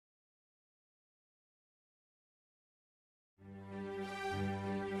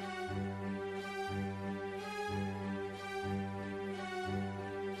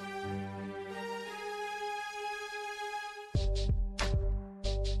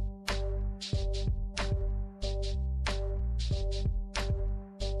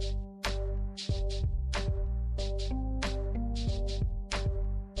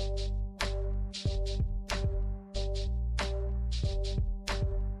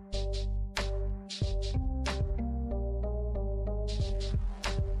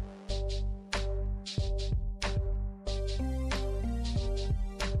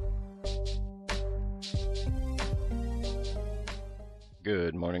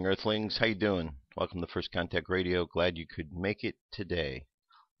Good morning, Earthlings. How you doing? Welcome to First Contact Radio. Glad you could make it today.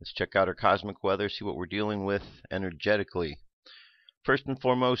 Let's check out our cosmic weather, see what we're dealing with energetically. First and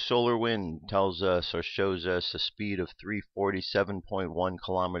foremost, solar wind tells us or shows us a speed of 347.1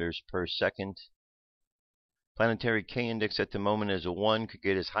 kilometers per second. Planetary K-index at the moment is a 1, could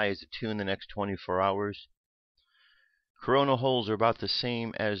get as high as a 2 in the next 24 hours. Coronal holes are about the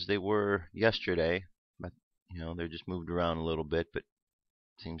same as they were yesterday, but they're just moved around a little bit, but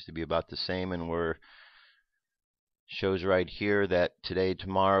seems to be about the same, and shows right here that today,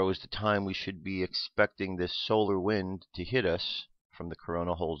 tomorrow is the time we should be expecting this solar wind to hit us from the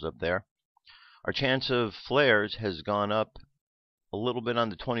coronal holes up there. Our chance of flares has gone up a little bit on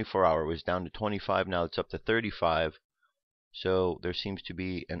the 24-hour. It was down to 25, now it's up to 35. So there seems to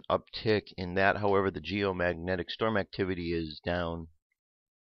be an uptick in that. However, the geomagnetic storm activity is down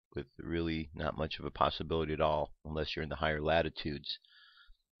with really not much of a possibility at all unless you're in the higher latitudes.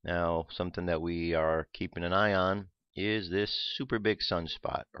 Now, something that we are keeping an eye on is this super big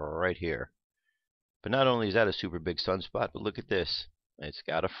sunspot right here. But not only is that a super big sunspot, but look at this. It's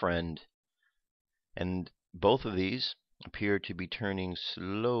got a friend. And both of these appear to be turning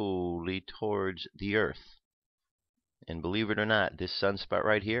slowly towards the Earth. And believe it or not, this sunspot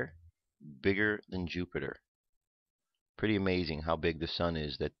right here, bigger than Jupiter. Pretty amazing how big the sun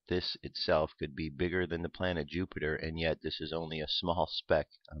is, that this itself could be bigger than the planet Jupiter, and yet this is only a small speck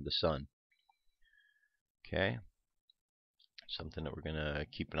on the sun. Okay, something that we're going to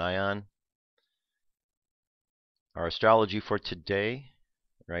keep an eye on. Our astrology for today,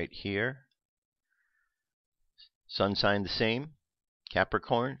 right here. Sun sign the same,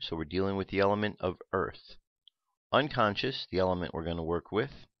 Capricorn, so we're dealing with the element of Earth. Unconscious, the element we're going to work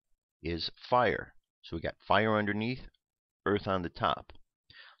with, is fire. So we got fire underneath, Earth on the top.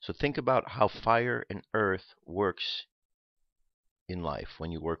 So think about how fire and earth works in life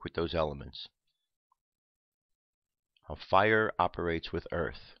when you work with those elements. How fire operates with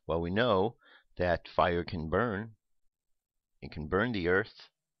earth. Well, we know that fire can burn. It can burn the earth,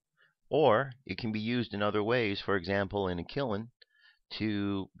 or it can be used in other ways. For example, in a kiln,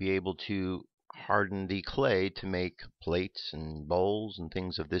 to be able to harden the clay to make plates and bowls and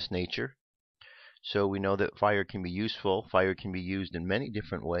things of this nature. So we know that fire can be useful. Fire can be used in many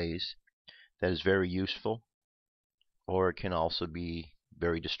different ways. That is very useful. Or it can also be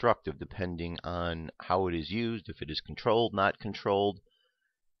very destructive depending on how it is used, if it is controlled, not controlled.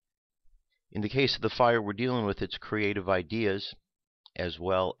 In the case of the fire we're dealing with, it's creative ideas as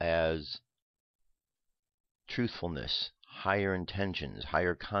well as truthfulness, higher intentions,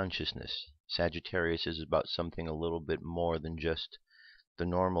 higher consciousness. Sagittarius is about something a little bit more than just the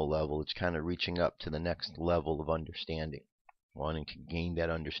normal level. It's kind of reaching up to the next level of understanding, wanting to gain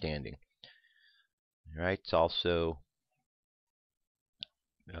that understanding. All right, it's also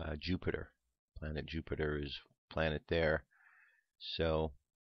Jupiter. Planet Jupiter is planet there. So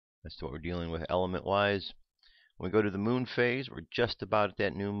that's what we're dealing with element-wise. When we go to the moon phase, we're just about at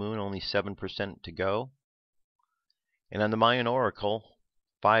that new moon, only 7% to go. And on the Mayan Oracle,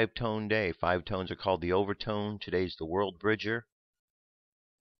 5-tone day. 5 tones are called the overtone. Today's the world bridger.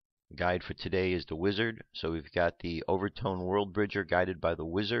 The guide for today is the wizard. So we've got the overtone world bridger guided by the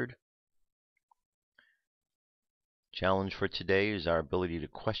wizard. Challenge for today is our ability to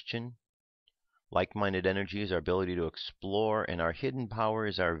question. Like-minded energy is our ability to explore, and our hidden power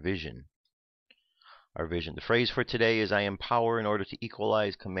is our vision. Our vision. The phrase for today is, I am power in order to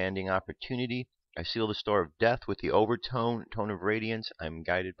equalize commanding opportunity. I seal the store of death with the overtone, tone of radiance. I'm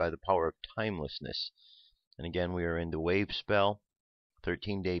guided by the power of timelessness. And again, we are in the wave spell.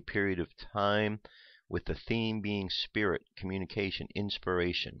 13-day period of time, with the theme being spirit, communication,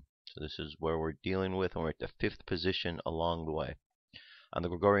 inspiration. So this is where we're dealing with, and we're at the 5th position along the way. On the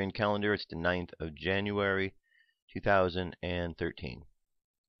Gregorian calendar, it's the 9th of January, 2013.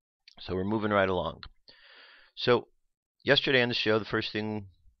 So we're moving right along. So yesterday on the show, the first thing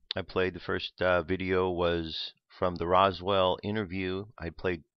I played, the first video was from the Roswell interview. I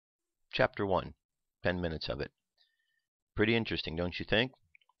played chapter 1, 10 minutes of it. Pretty interesting, don't you think?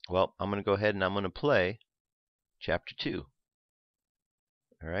 Well, I'm going to go ahead and I'm going to play chapter 2.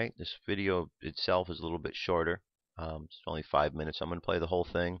 Alright, this video itself is a little bit shorter. It's only 5 minutes. I'm going to play the whole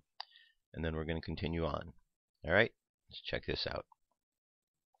thing, and then we're going to continue on. Alright, let's check this out.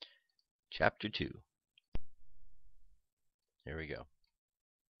 Chapter 2. Here we go.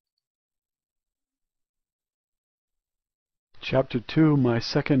 Chapter 2, my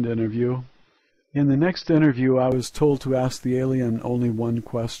second interview. In the next interview, I was told to ask the alien only one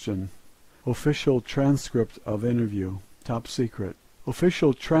question. Official transcript of interview. Top secret.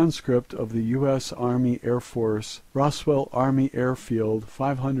 Official transcript of the U.S. Army Air Force, Roswell Army Airfield,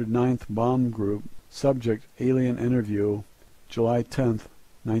 509th Bomb Group. Subject, alien interview, July 10th,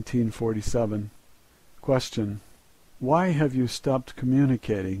 1947. Question: why have you stopped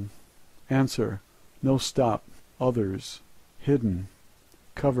communicating? Answer: no stop. Others. Hidden.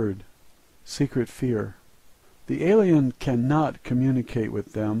 Covered. Secret fear. The alien cannot communicate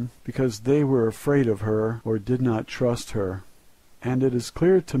with them because they were afraid of her or did not trust her. And it is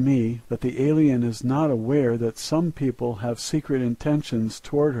clear to me that the alien is not aware that some people have secret intentions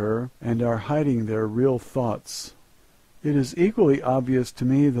toward her and are hiding their real thoughts. It is equally obvious to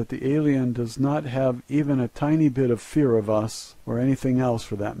me that the alien does not have even a tiny bit of fear of us, or anything else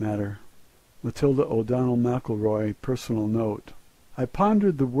for that matter. Matilda O'Donnell McElroy, personal note. I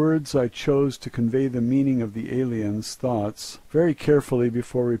pondered the words I chose to convey the meaning of the alien's thoughts very carefully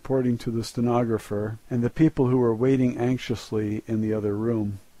before reporting to the stenographer and the people who were waiting anxiously in the other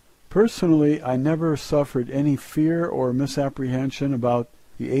room. Personally, I never suffered any fear or misapprehension about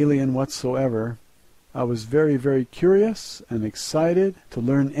the alien whatsoever. I was very, very curious and excited to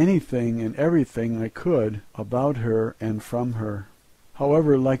learn anything and everything I could about her and from her.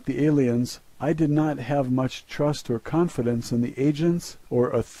 However, like the aliens, I did not have much trust or confidence in the agents or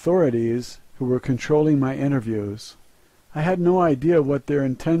authorities who were controlling my interviews. I had no idea what their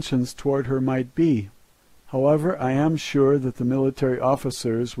intentions toward her might be. However, I am sure that the military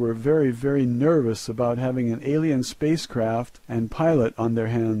officers were very, very nervous about having an alien spacecraft and pilot on their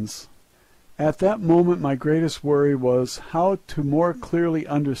hands. At that moment, my greatest worry was how to more clearly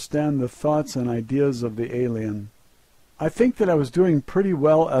understand the thoughts and ideas of the alien. I think that I was doing pretty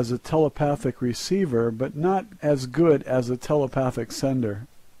well as a telepathic receiver, but not as good as a telepathic sender.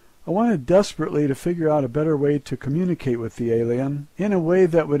 I wanted desperately to figure out a better way to communicate with the alien, in a way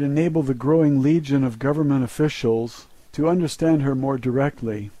that would enable the growing legion of government officials to understand her more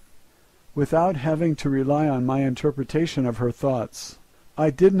directly, without having to rely on my interpretation of her thoughts.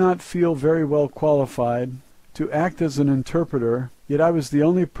 I did not feel very well qualified to act as an interpreter, yet I was the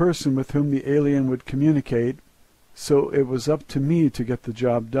only person with whom the alien would communicate, so it was up to me to get the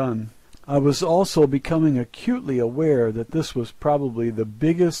job done. I was also becoming acutely aware that this was probably the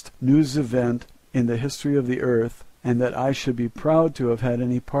biggest news event in the history of the Earth, and that I should be proud to have had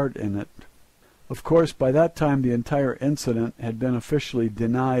any part in it. Of course, by that time the entire incident had been officially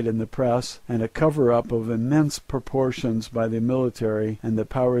denied in the press, and a cover-up of immense proportions by the military and the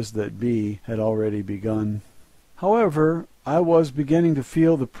powers that be had already begun. However, I was beginning to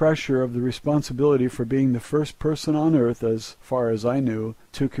feel the pressure of the responsibility for being the first person on Earth, as far as I knew,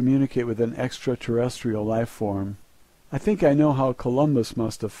 to communicate with an extraterrestrial life form. I think I know how Columbus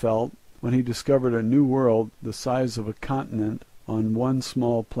must have felt when he discovered a new world the size of a continent on one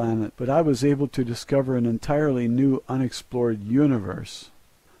small planet, but I was able to discover an entirely new unexplored universe.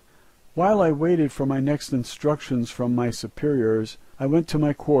 While I waited for my next instructions from my superiors, I went to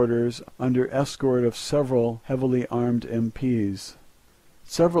my quarters under escort of several heavily armed MPs.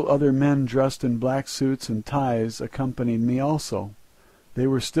 Several other men dressed in black suits and ties accompanied me also. They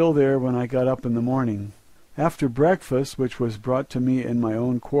were still there when I got up in the morning. After breakfast, which was brought to me in my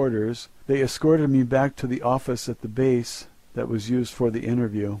own quarters, they escorted me back to the office at the base that was used for the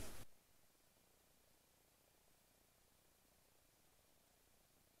interview.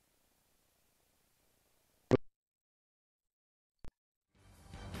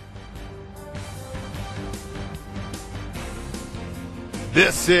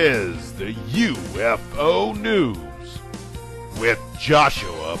 This is the UFO News with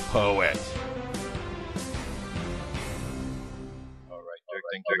Joshua Poet. All right, Dirk,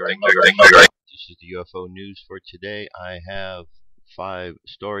 thank you very much. This is the UFO News for today. I have 5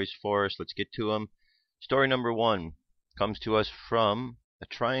 stories for us. Let's get to them. Story number 1 comes to us from a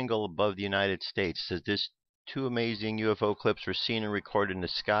triangle above the United States. It says this: 2 amazing UFO clips were seen and recorded in the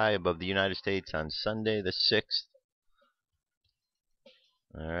sky above the United States on Sunday the 6th.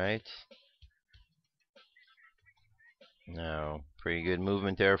 Alright. Now, pretty good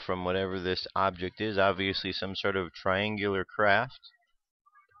movement there from whatever this object is. Obviously some sort of triangular craft.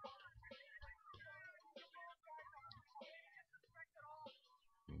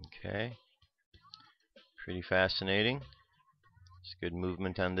 Okay. Pretty fascinating. It's good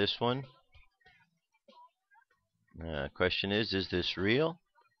movement on this one. Question is this real?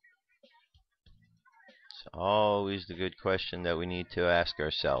 It's always the good question that we need to ask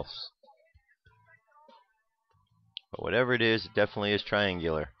ourselves. But whatever it definitely is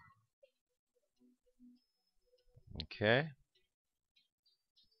triangular. Okay.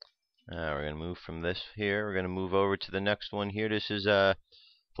 Now we're going to move from this here. We're going to move over to the next one here. This is a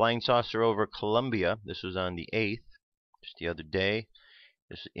flying saucer over Colombia. This was on the 8th. just the other day.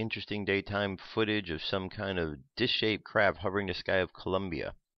 This interesting daytime footage of some kind of disc-shaped craft hovering the sky of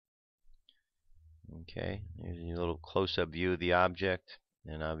Colombia. Okay, here's a little close-up view of the object,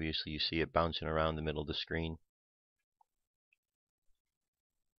 and obviously you see it bouncing around the middle of the screen.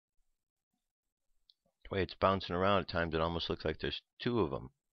 The way it's bouncing around at times, it almost looks like there's two of them.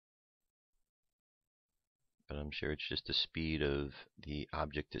 But I'm sure it's just the speed of the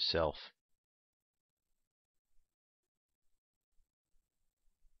object itself.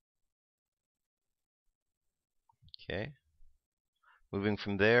 Okay. Moving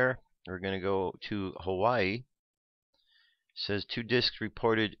from there, we're going to go to Hawaii. It says 2 discs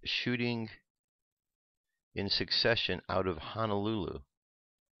reported shooting in succession out of Honolulu.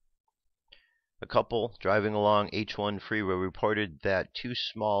 A couple driving along H1 freeway reported that 2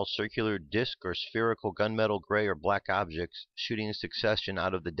 small circular disc or spherical gunmetal gray or black objects shooting in succession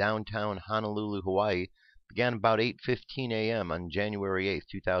out of the downtown Honolulu, Hawaii, began about 8:15 a.m. on January 8,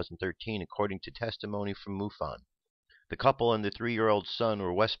 2013, according to testimony from MUFON. The couple and the 3-year-old son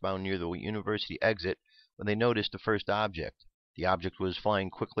were westbound near the university exit when they noticed the first object. The object was flying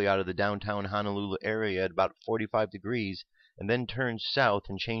quickly out of the downtown Honolulu area at about 45 degrees and then turned south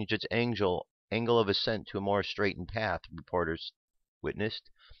and changed its angle of ascent to a more straightened path, reporters witnessed.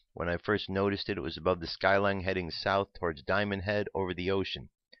 When I first noticed it, it was above the skyline heading south towards Diamond Head over the ocean.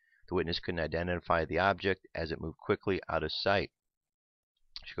 The witness couldn't identify the object as it moved quickly out of sight.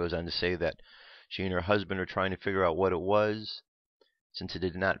 She goes on to say that she and her husband are trying to figure out what it was, since it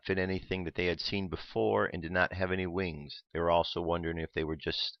did not fit anything that they had seen before and did not have any wings. They were also wondering if they were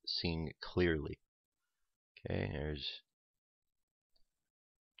just seeing clearly. Okay, here's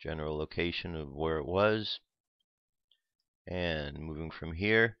general location of where it was. And moving from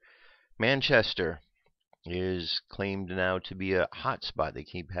here, Manchester is claimed now to be a hotspot. They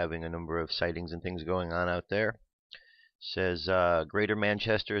keep having a number of sightings and things going on out there. Says Greater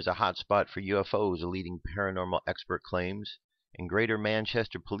Manchester is a hotspot for UFOs, a leading paranormal expert claims. And Greater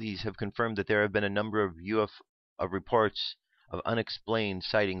Manchester police have confirmed that there have been a number of reports of unexplained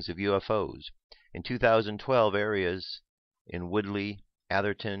sightings of UFOs. In 2012, areas in Woodley,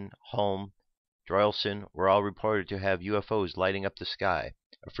 Atherton, Holme, Droylson were all reported to have UFOs lighting up the sky.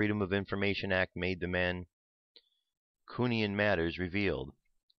 A Freedom of Information Act made the Mancunian matters revealed.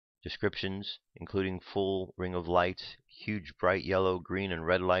 Descriptions, including full ring of lights, huge bright yellow, green, and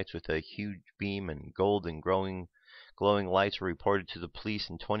red lights with a huge beam, and gold and glowing lights, were reported to the police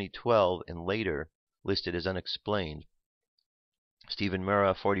in 2012 and later listed as unexplained. Stephen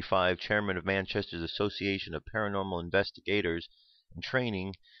Murrah, 45, chairman of Manchester's Association of Paranormal Investigators and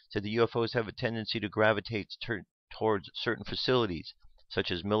Training, said the UFOs have a tendency to gravitate towards certain facilities, such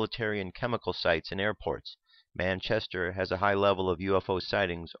as military and chemical sites and airports. Manchester has a high level of UFO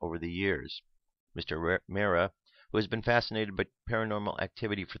sightings over the years. Mr. Mera, who has been fascinated by paranormal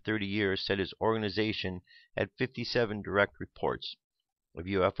activity for 30 years, said his organization had 57 direct reports of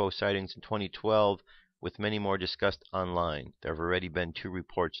UFO sightings in 2012, with many more discussed online. There have already been 2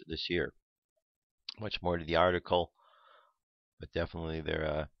 reports this year. Much more to the article, but definitely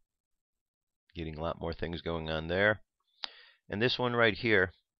they're getting a lot more things going on there. And this one right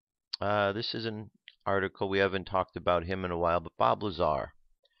here, this is an article. We haven't talked about him in a while, but Bob Lazar.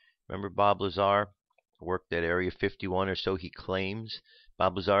 Remember Bob Lazar? Worked at Area 51 or so, he claims.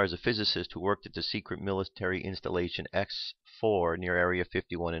 Bob Lazar is a physicist who worked at the secret military installation X4 near Area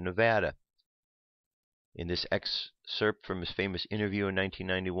 51 in Nevada. In this excerpt from his famous interview in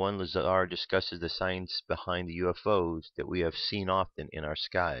 1991, Lazar discusses the science behind the UFOs that we have seen often in our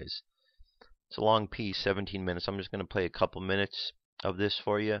skies. It's a long piece, 17 minutes. I'm just going to play a couple minutes of this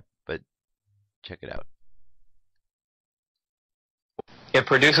for you, but check it out. It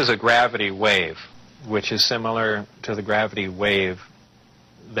produces a gravity wave, which is similar to the gravity wave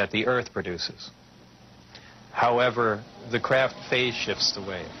that the Earth produces. However, the craft phase shifts the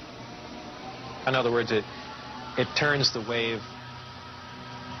wave. In other words, it turns the wave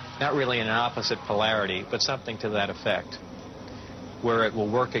not really in an opposite polarity, but something to that effect, where it will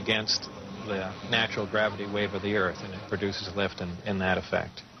work against the natural gravity wave of the Earth, and it produces lift in that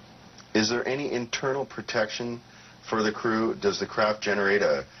effect. Is there any internal protection for the crew? Does the craft generate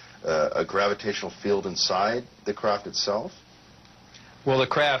a gravitational field inside the craft itself? Well, the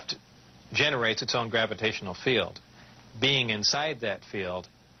craft generates its own gravitational field. Being inside that field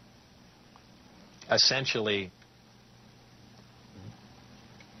essentially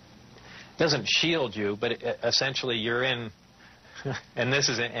doesn't shield you, but essentially you're in, and this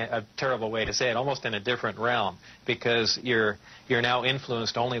is a terrible way to say it, almost in a different realm, because you're now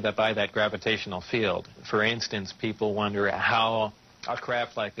influenced only by that gravitational field. For instance, people wonder how a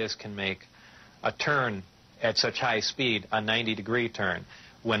craft like this can make a turn at such high speed a 90-degree turn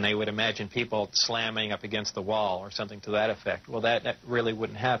when they would imagine people slamming up against the wall or something to that effect. Well, that really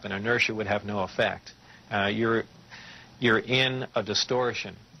wouldn't happen. Inertia would have no effect. You're in a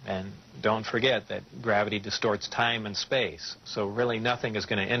distortion. And don't forget that gravity distorts time and space. So really nothing is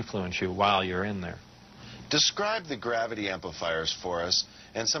going to influence you while you're in there. Describe the gravity amplifiers for us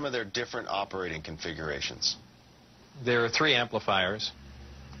and some of their different operating configurations. There are 3 amplifiers.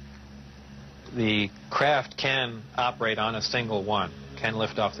 The craft can operate on a single one, can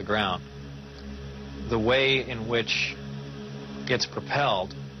lift off the ground. The way in which it's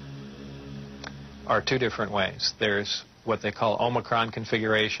propelled are 2 different ways. There's what they call Omicron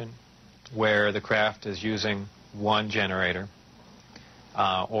configuration, where the craft is using one generator,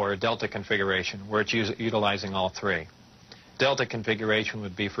 or Delta configuration, where it's utilizing all 3. Delta configuration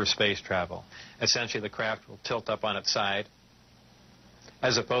would be for space travel. Essentially, the craft will tilt up on its side,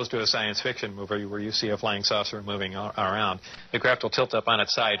 as opposed to a science fiction movie where you see a flying saucer moving around. The craft will tilt up on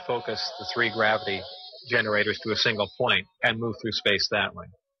its side, focus the 3 gravity generators to a single point, and move through space that way.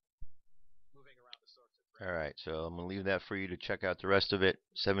 All right, so I'm going to leave that for you to check out the rest of it.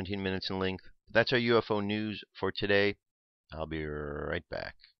 17 minutes in length. That's our UFO news for today. I'll be right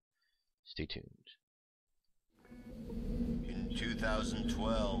back. Stay tuned. In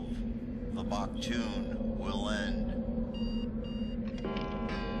 2012, the Baktun will end.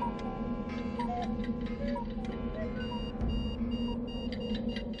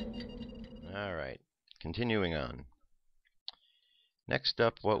 All right, continuing on. Next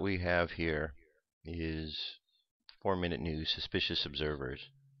up, what we have here is 4-minute news, suspicious observers.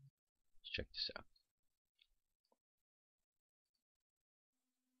 Let's check this out.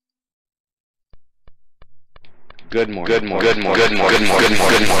 Good morning.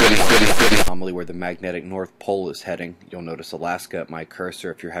 Anomaly where the magnetic North Pole is heading. You'll notice Alaska at my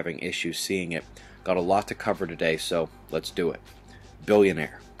cursor if you're having issues seeing it. Got a lot to cover today, so let's do it.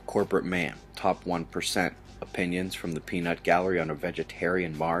 Billionaire, corporate man, top 1%. Opinions from the peanut gallery on a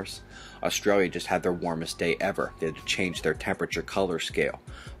vegetarian Mars. Australia just had their warmest day ever. They had to change their temperature color scale.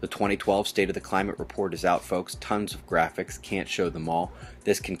 The 2012 State of the Climate report is out, folks. Tons of graphics. Can't show them all.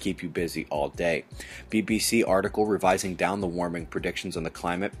 This can keep you busy all day. BBC article revising down the warming predictions on the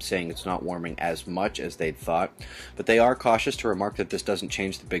climate, saying it's not warming as much as they'd thought. But they are cautious to remark that this doesn't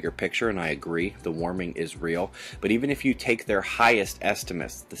change the bigger picture, and I agree. The warming is real. But even if you take their highest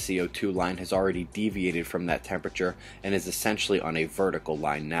estimates, the CO2 line has already deviated from that temperature and is essentially on a vertical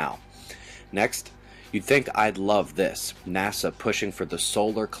line now. Next, you'd think I'd love this. NASA pushing for the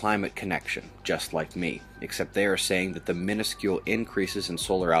solar climate connection, just like me, except they are saying that the minuscule increases in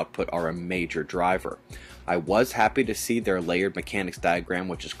solar output are a major driver. I was happy to see their layered mechanics diagram,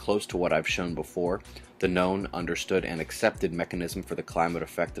 which is close to what I've shown before, the known, understood, and accepted mechanism for the climate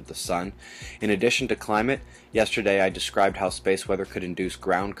effect of the sun. In addition to climate, yesterday I described how space weather could induce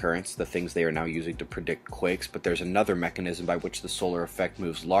ground currents, the things they are now using to predict quakes, but there's another mechanism by which the solar effect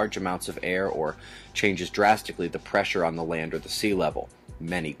moves large amounts of air or changes drastically the pressure on the land or the sea level.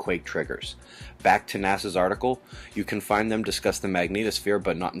 Many quake triggers. Back to NASA's article, you can find them discuss the magnetosphere,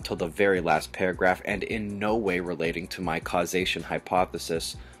 but not until the very last paragraph, and in no way relating to my causation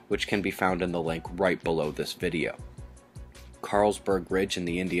hypothesis, which can be found in the link right below this video. Carlsberg Ridge in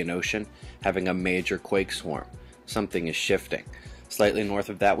the Indian Ocean having a major quake swarm. Something is shifting. Slightly north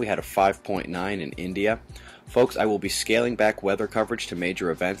of that we had a 5.9 in India. Folks, I will be scaling back weather coverage to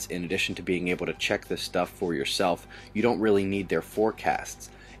major events in addition to being able to check this stuff for yourself. You don't really need their forecasts.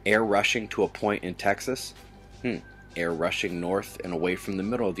 Air rushing to a point in Texas? Air rushing north and away from the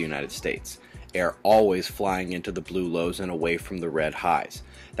middle of the United States. Air always flying into the blue lows and away from the red highs.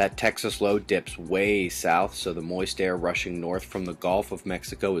 That Texas low dips way south, so the moist air rushing north from the Gulf of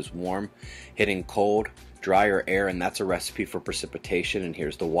Mexico is warm, hitting cold, drier air, and that's a recipe for precipitation, and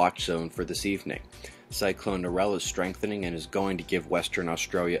here's the watch zone for this evening. Cyclone Narelle is strengthening and is going to give Western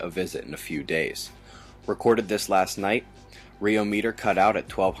Australia a visit in a few days. Recorded this last night. Rheometer cut out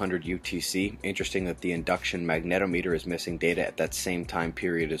at 1200 UTC. Interesting that the induction magnetometer is missing data at that same time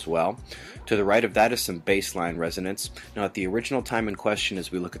period as well. To the right of that is some baseline resonance. Now at the original time in question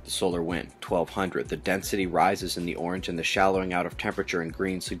as we look at the solar wind, 1200, the density rises in the orange and the shallowing out of temperature in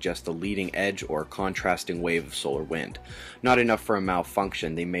green suggests the leading edge or contrasting wave of solar wind. Not enough for a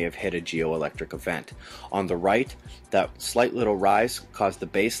malfunction, they may have hit a geoelectric event. On the right, that slight little rise caused the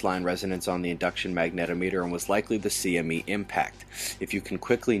baseline resonance on the induction magnetometer and was likely the CME impact. If you can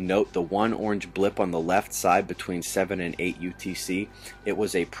quickly note the one orange blip on the left side between 7 and 8 UTC, it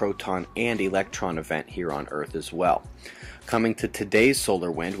was a proton and electron event here on Earth as well. Coming to today's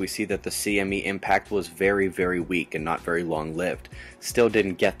solar wind, we see that the CME impact was very, very weak and not very long-lived. Still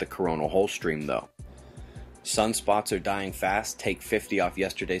didn't get the coronal hole stream though. Sunspots are dying fast. Take 50 off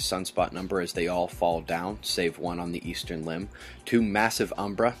yesterday's sunspot number as they all fall down, save one on the eastern limb. 2 massive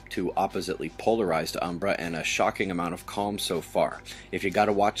umbra, 2 oppositely polarized umbra, and a shocking amount of calm so far. If you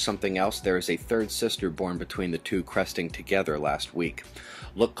gotta watch something else, there is a third sister born between the two cresting together last week.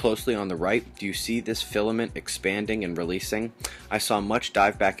 Look closely on the right. Do you see this filament expanding and releasing? I saw much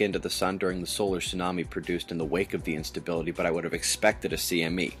dive back into the sun during the solar tsunami produced in the wake of the instability, but I would have expected a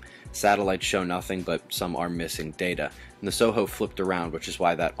CME. Satellites show nothing, but some are missing data, and the SOHO flipped around, which is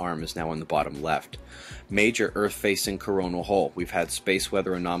why that arm is now in the bottom left. Major Earth-facing coronal hole. We've had space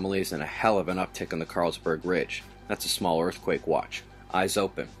weather anomalies and a hell of an uptick on the Carlsberg Ridge. That's a small earthquake watch. Eyes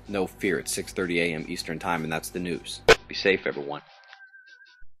open. No fear. It's 6:30 a.m. Eastern Time, and that's the news. Be safe, everyone.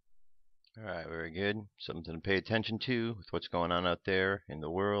 All right, very good. Something to pay attention to with what's going on out there in the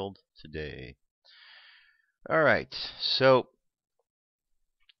world today. All right, so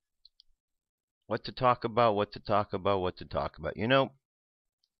what to talk about, what to talk about, what to talk about.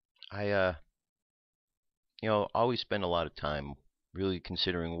 I always spend a lot of time really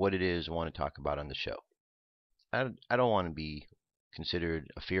considering what it is I want to talk about on the show. I don't want to be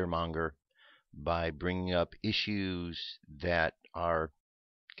considered a fearmonger by bringing up issues that are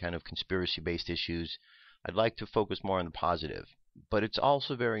kind of conspiracy-based issues. I'd like to focus more on the positive, but it's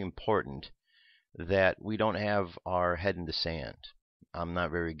also very important that we don't have our head in the sand. I'm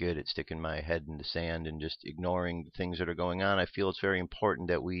not very good at sticking my head in the sand and just ignoring the things that are going on. I feel it's very important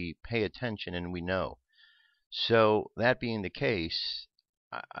that we pay attention and we know. So that being the case,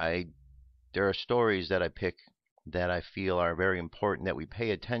 there are stories that I pick that I feel are very important that we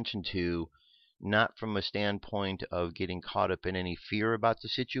pay attention to, not from a standpoint of getting caught up in any fear about the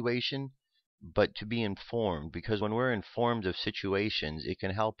situation, but to be informed, because when we're informed of situations, it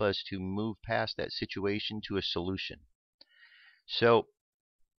can help us to move past that situation to a solution. So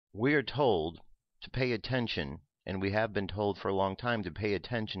we are told to pay attention, and we have been told for a long time to pay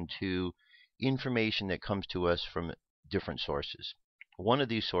attention to information that comes to us from different sources. One of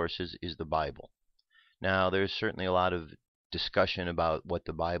these sources is the Bible. Now, there's certainly a lot of discussion about what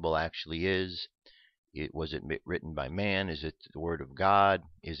the Bible actually is. Was it written by man? Is it the Word of God?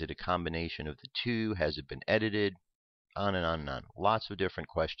 Is it a combination of the two? Has it been edited? On and on and on. Lots of different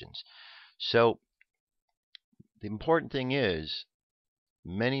questions. So the important thing is,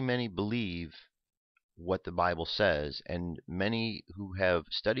 many believe what the Bible says, and many who have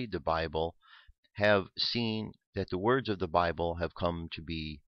studied the Bible have seen that the words of the Bible have come to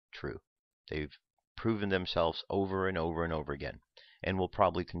be true. They've proven themselves over and over and over again, and will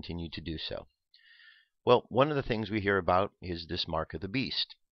probably continue to do so. Well, one of the things we hear about is this mark of the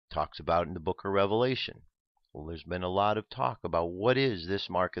beast. It talks about in the book of Revelation. Well, there's been a lot of talk about what is this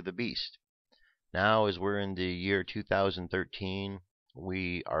mark of the beast. Now, as we're in the year 2013,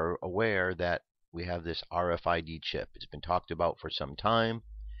 we are aware that we have this RFID chip. It's been talked about for some time.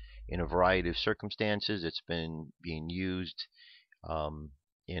 In a variety of circumstances, it's been being used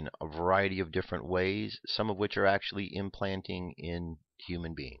in a variety of different ways, some of which are actually implanting in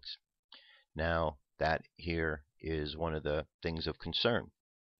human beings. Now, that here is one of the things of concern.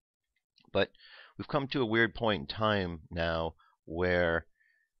 But we've come to a weird point in time now where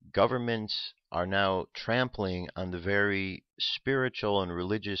governments are now trampling on the very spiritual and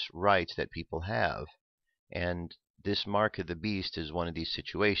religious rights that people have. And this mark of the beast is one of these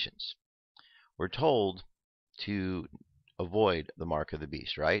situations. We're told to avoid the mark of the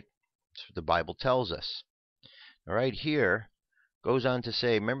beast, right? That's what the Bible tells us. Right here goes on to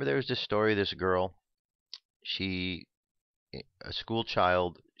say, remember there was this story, this girl, a school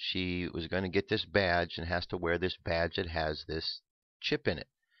child, she was going to get this badge and has to wear this badge that has this chip in it.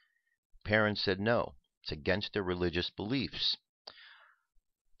 Parents said no, it's against their religious beliefs.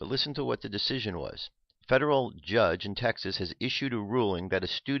 But listen to what the decision was. Federal judge in Texas has issued a ruling that a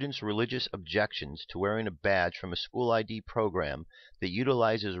student's religious objections to wearing a badge from a school ID program that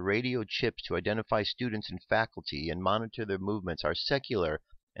utilizes radio chips to identify students and faculty and monitor their movements are secular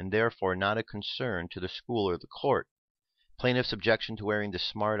and therefore not a concern to the school or the court. Plaintiff's objection to wearing the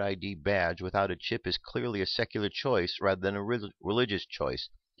Smart ID badge without a chip is clearly a secular choice rather than a religious choice,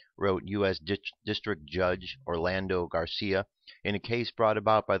 wrote U.S. District Judge Orlando Garcia in a case brought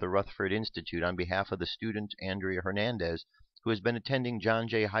about by the Rutherford Institute on behalf of the student Andrea Hernandez, who has been attending John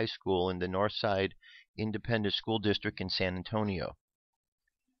Jay High School in the Northside Independent School District in San Antonio.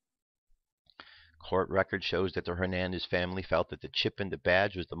 Court record shows that the Hernandez family felt that the chip in the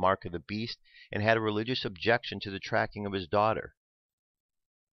badge was the mark of the beast and had a religious objection to the tracking of his daughter.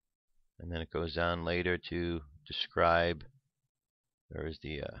 And then it goes on later to describe, there is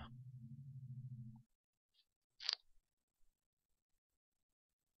the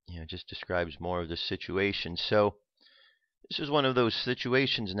just describes more of the situation. So this is one of those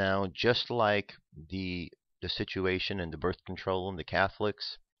situations now, just like the situation and the birth control and the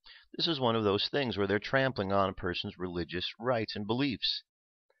Catholics. This is one of those things where they're trampling on a person's religious rights and beliefs.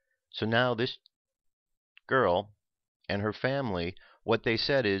 So now this girl and her family, what they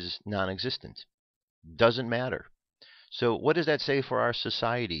said is non-existent. Doesn't matter. So what does that say for our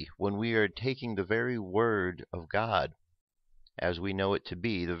society when we are taking the very word of God as we know it to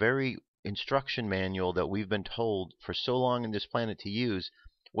be, the very instruction manual that we've been told for so long in this planet to use,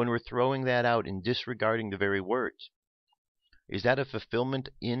 when we're throwing that out and disregarding the very words? Is that a fulfillment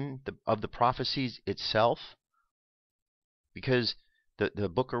of the prophecies itself? Because the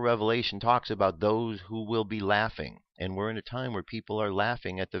book of Revelation talks about those who will be laughing. And we're in a time where people are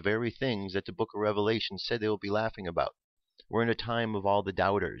laughing at the very things that the book of Revelation said they will be laughing about. We're in a time of all the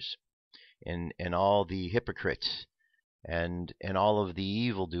doubters and all the hypocrites and all of the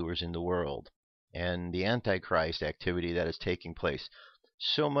evildoers in the world and the Antichrist activity that is taking place.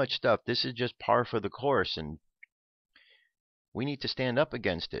 So much stuff. This is just par for the course, and we need to stand up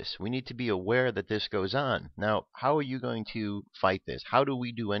against this. We need to be aware that this goes on. Now, how are you going to fight this? How do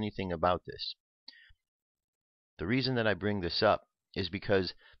we do anything about this? The reason that I bring this up is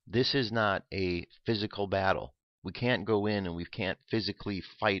because this is not a physical battle. We can't go in and we can't physically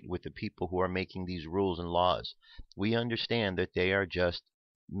fight with the people who are making these rules and laws. We understand that they are just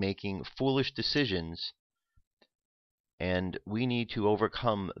making foolish decisions, and we need to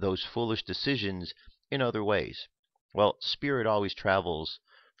overcome those foolish decisions in other ways. Well, spirit always travels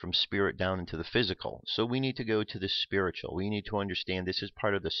from spirit down into the physical. So we need to go to the spiritual. We need to understand this is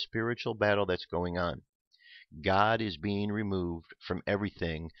part of the spiritual battle that's going on. God is being removed from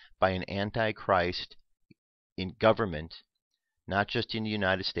everything by an antichrist in government, not just in the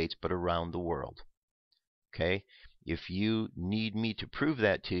United States, but around the world. Okay? If you need me to prove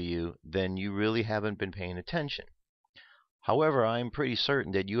that to you, then you really haven't been paying attention. However, I'm pretty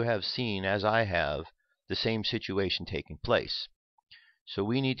certain that you have seen, as I have, the same situation taking place. So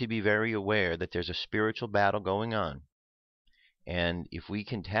we need to be very aware that there's a spiritual battle going on. And if we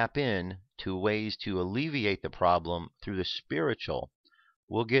can tap in to ways to alleviate the problem through the spiritual,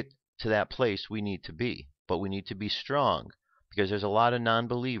 we'll get to that place we need to be. But we need to be strong, because there's a lot of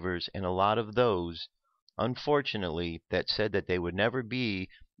non-believers and a lot of those, unfortunately, that said that they would never be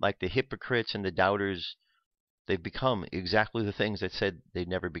like the hypocrites and the doubters. They've become exactly the things that said they'd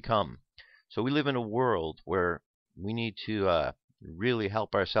never become. So we live in a world where we need to really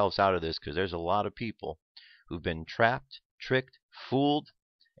help ourselves out of this, because there's a lot of people who've been trapped, tricked, fooled,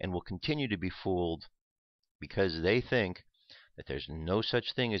 and will continue to be fooled because they think that there's no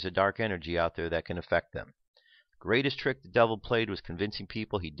such thing as a dark energy out there that can affect them. The greatest trick the devil played was convincing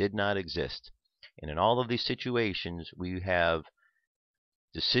people he did not exist. And in all of these situations, we have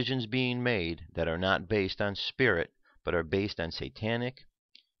decisions being made that are not based on spirit, but are based on satanic,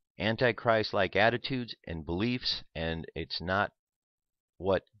 antichrist-like attitudes and beliefs, and it's not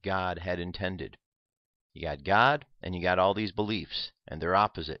what God had intended. You got God, and you got all these beliefs, and they're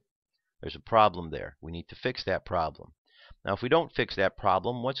opposite. There's a problem there. We need to fix that problem. Now, if we don't fix that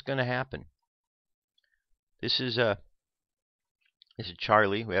problem, what's going to happen? This is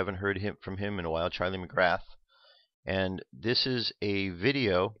Charlie. We haven't heard from him in a while, Charlie McGrath. And this is a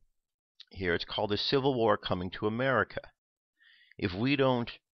video here. It's called The Civil War Coming to America. If we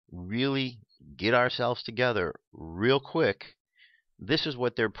don't really get ourselves together real quick, this is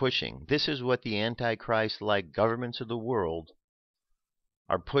what they're pushing. This is what the Antichrist-like governments of the world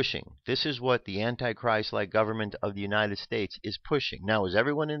are pushing. This is what the Antichrist-like government of the United States is pushing. Now, is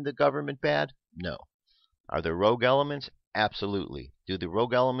everyone in the government bad? No. Are there rogue elements? Absolutely. Do the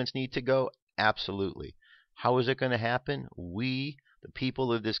rogue elements need to go? Absolutely. How is it going to happen? We, the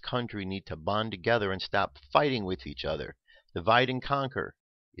people of this country, need to bond together and stop fighting with each other. Divide and conquer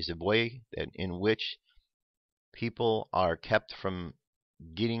is a way in which people are kept from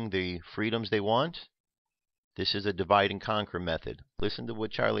getting the freedoms they want. This is a divide and conquer method. Listen to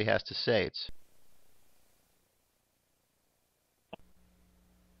what Charlie has to say.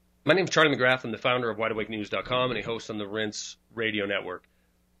 My name is Charlie McGrath. I'm the founder of WideAwakeNews.com and a host on the Rinse Radio Network.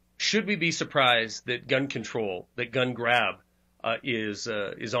 Should we be surprised that gun control, that gun grab, is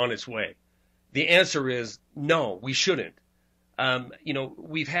on its way? The answer is no, we shouldn't.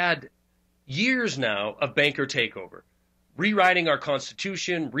 We've had years now of banker takeover, rewriting our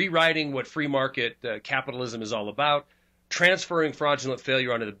Constitution, rewriting what free market capitalism is all about, transferring fraudulent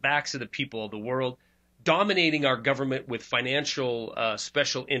failure onto the backs of the people of the world, dominating our government with financial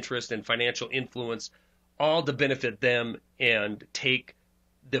special interest and financial influence, all to benefit them and take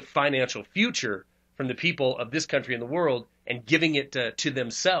the financial future from the people of this country and the world and giving it to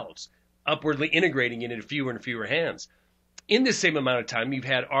themselves, upwardly integrating it into fewer and fewer hands. In this same amount of time, you've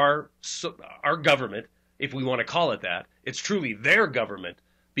had our government, if we want to call it that. It's truly their government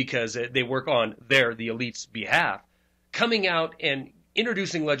because they work on the elite's behalf, coming out and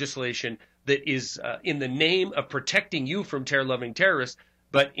introducing legislation that is in the name of protecting you from terror-loving terrorists,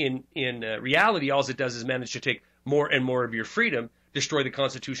 but in reality, all it does is manage to take more and more of your freedom, destroy the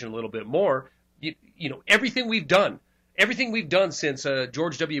Constitution a little bit more. You know, everything we've done since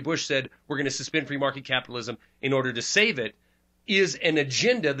George W. Bush said we're going to suspend free market capitalism in order to save it is an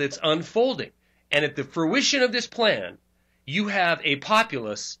agenda that's unfolding. And at the fruition of this plan, you have a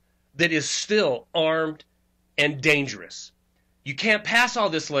populace that is still armed and dangerous. You can't pass all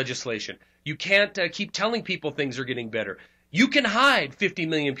this legislation. You can't keep telling people things are getting better. You can hide 50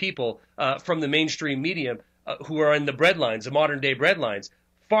 million people from the mainstream media who are in the breadlines, the modern day breadlines,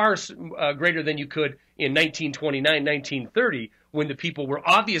 far greater than you could in 1929, 1930, when the people were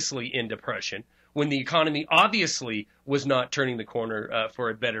obviously in depression, when the economy obviously was not turning the corner for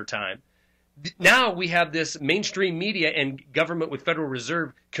a better time. Now we have this mainstream media and government with Federal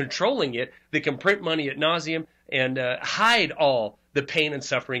Reserve controlling it that can print money ad nauseum and hide all the pain and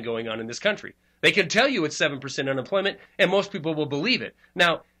suffering going on in this country. They can tell you it's 7% unemployment, and most people will believe it.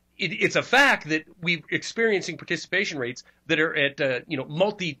 Now, it's a fact that we're experiencing participation rates that are at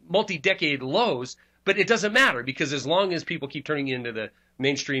multi-decade lows, but it doesn't matter because as long as people keep turning into the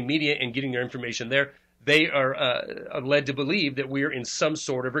mainstream media and getting their information there, they are led to believe that we're in some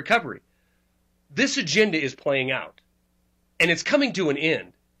sort of recovery. This agenda is playing out, and it's coming to an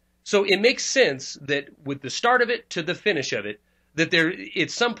end. So it makes sense that with the start of it to the finish of it, that there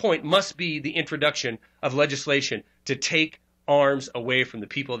at some point must be the introduction of legislation to take arms away from the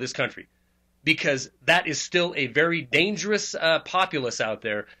people of this country, because that is still a very dangerous populace out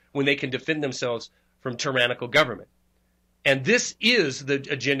there when they can defend themselves from tyrannical government. And this is the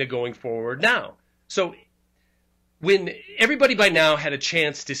agenda going forward now. So when everybody by now had a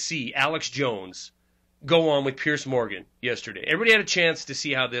chance to see Alex Jones go on with Piers Morgan yesterday, everybody had a chance to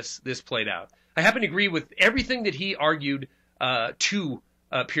see how this played out. I happen to agree with everything that he argued to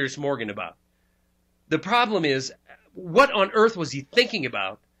Piers Morgan about. The problem is, what on earth was he thinking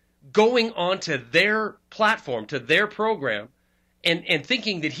about going onto their platform, to their program, and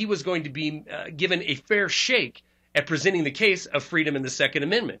thinking that he was going to be given a fair shake at presenting the case of freedom in the Second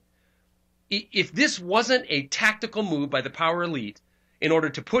Amendment? If this wasn't a tactical move by the power elite in order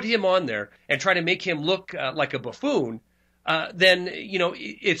to put him on there and try to make him look like a buffoon, then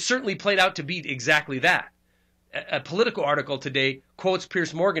it certainly played out to be exactly that. A Politico article today quotes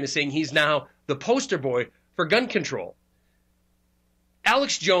Piers Morgan as saying he's now the poster boy for gun control.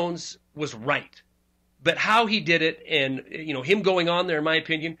 Alex Jones was right, but how he did it and him going on there, in my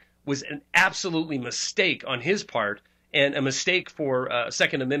opinion, was an absolutely mistake on his part and a mistake for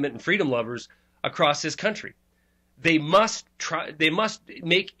Second Amendment and freedom lovers across this country. They must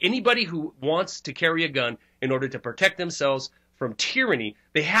make anybody who wants to carry a gun in order to protect themselves from tyranny,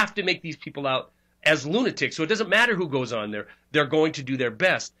 they have to make these people out as lunatics. So it doesn't matter who goes on there. They're going to do their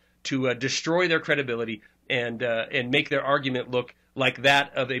best to destroy their credibility and make their argument look like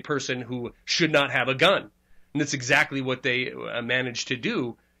that of a person who should not have a gun. And that's exactly what they managed to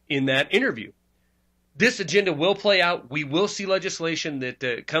do in that interview. This agenda will play out. We will see legislation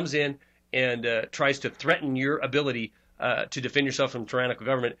that comes in and tries to threaten your ability to defend yourself from tyrannical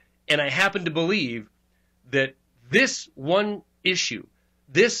government. And I happen to believe that this one issue,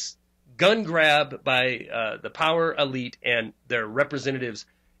 this gun grab by the power elite and their representatives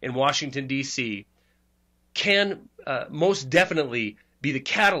in Washington, D.C., can most definitely be the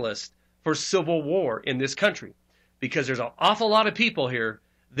catalyst for civil war in this country, because there's an awful lot of people here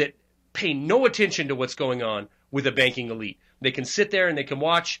that pay no attention to what's going on with the banking elite. They can sit there and they can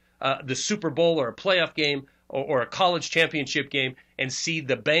watch the Super Bowl or a playoff game or a college championship game and see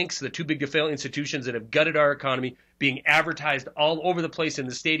the banks, the too big to fail institutions that have gutted our economy, being advertised all over the place in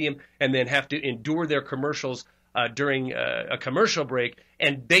the stadium, and then have to endure their commercials during a commercial break,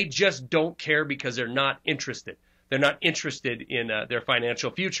 and they just don't care because they're not interested. They're not interested in their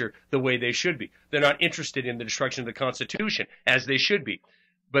financial future the way they should be. They're not interested in the destruction of the Constitution as they should be.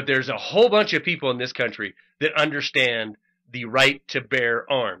 But there's a whole bunch of people in this country that understand the right to bear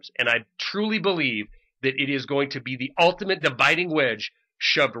arms. And I truly believe that it is going to be the ultimate dividing wedge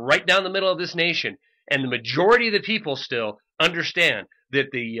shoved right down the middle of this nation. And the majority of the people still understand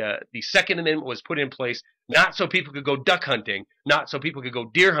that the Second Amendment was put in place not so people could go duck hunting, not so people could go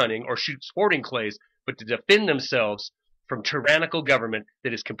deer hunting or shoot sporting clays, but to defend themselves from tyrannical government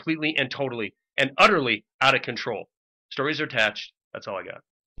that is completely and totally and utterly out of control. Stories are attached. That's all I got.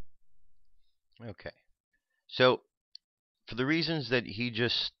 Okay. So For the reasons that he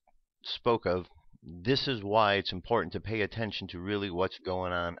just spoke of, this is why it's important to pay attention to really what's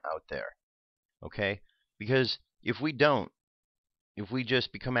going on out there. Okay? Because if we don't, if we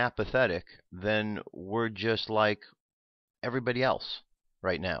just become apathetic, then we're just like everybody else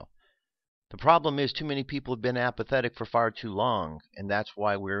right now. The problem is too many people have been apathetic for far too long, and that's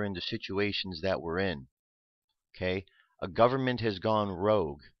why we're in the situations that we're in. Okay? A government has gone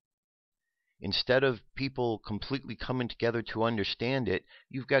rogue. Instead of people completely coming together to understand it,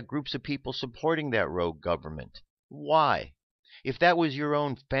 you've got groups of people supporting that rogue government. Why? If that was your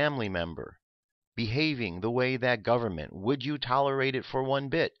own family member behaving the way that government, would you tolerate it for one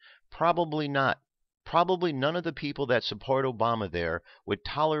bit? Probably not. Probably none of the people that support Obama there would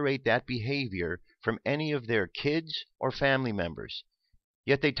tolerate that behavior from any of their kids or family members.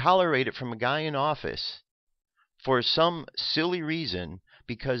 Yet they tolerate it from a guy in office for some silly reason,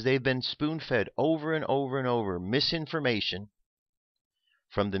 because they've been spoon-fed over and over and over misinformation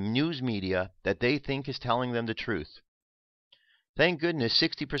from the news media that they think is telling them the truth. Thank goodness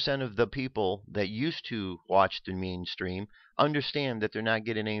 60% of the people that used to watch the mainstream understand that they're not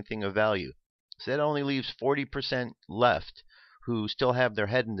getting anything of value. So that only leaves 40% left who still have their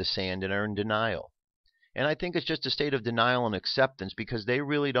head in the sand and are in denial. And I think it's just a state of denial and acceptance, because they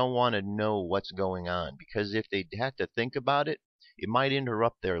really don't want to know what's going on. Because if they had to think about it, it might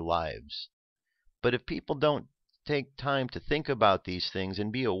interrupt their lives. But if people don't take time to think about these things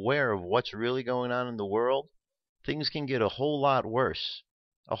and be aware of what's really going on in the world, things can get a whole lot worse.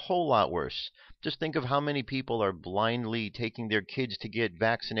 A whole lot worse. Just think of how many people are blindly taking their kids to get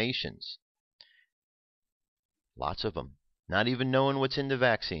vaccinations. Lots of them. Not even knowing what's in the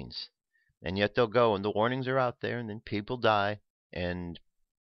vaccines. And yet they'll go, and the warnings are out there, and then people die. And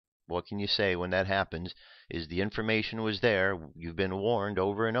what can you say when that happens? Is the information was there. You've been warned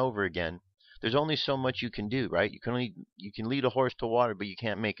over and over again. There's only so much you can do, right? You can lead a horse to water, but you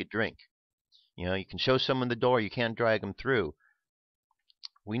can't make it drink. You know, you can show someone the door, you can't drag them through.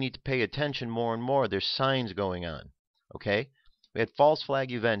 We need to pay attention more and more. There's signs going on. Okay? We had false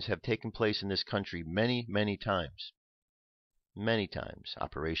flag events have taken place in this country many, many times. Many times.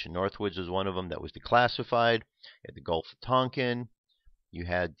 Operation Northwoods was one of them that was declassified. You had the Gulf of Tonkin. You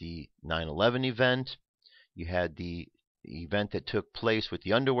had the 9/11 event. You had the event that took place with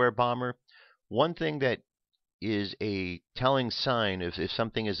the underwear bomber. One thing that is a telling sign if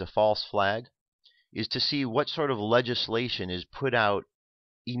something is a false flag is to see what sort of legislation is put out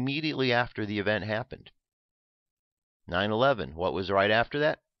immediately after the event happened. 9/11, what was right after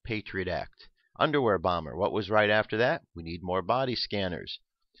that? Patriot Act. Underwear bomber, what was right after that? We need more body scanners.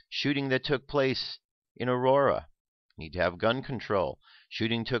 Shooting that took place in Aurora, we need to have gun control.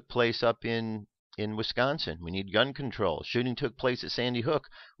 Shooting took place up in Wisconsin, we need gun control. Shooting took place at Sandy Hook,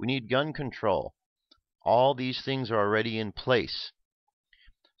 we need gun control. All these things are already in place.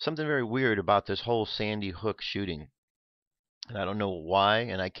 Something very weird about this whole Sandy Hook shooting. And I don't know why,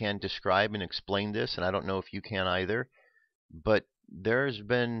 and I can't describe and explain this, and I don't know if you can either. But there's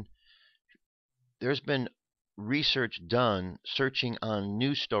been research done searching on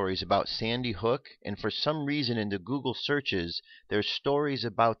news stories about Sandy Hook, and for some reason in the Google searches, there's stories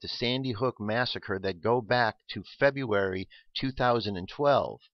about the Sandy Hook massacre that go back to February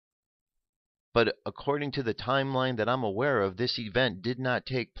 2012. But according to the timeline that I'm aware of, this event did not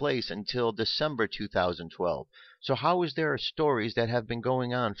take place until December 2012. So how is there stories that have been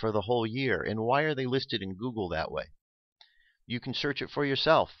going on for the whole year, and why are they listed in Google that way? You can search it for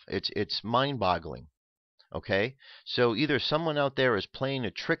yourself. It's mind-boggling. Okay? So either someone out there is playing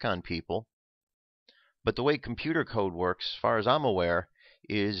a trick on people, but the way computer code works, as far as I'm aware,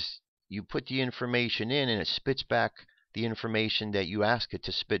 is you put the information in and it spits back the information that you ask it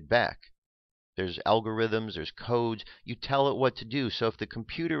to spit back. There's algorithms, there's codes. You tell it what to do. So if the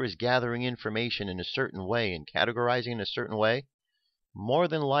computer is gathering information in a certain way and categorizing in a certain way, more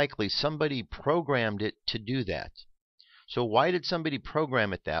than likely somebody programmed it to do that. So why did somebody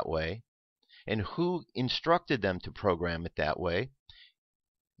program it that way? And who instructed them to program it that way?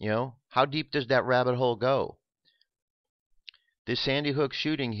 You know, how deep does that rabbit hole go? This Sandy Hook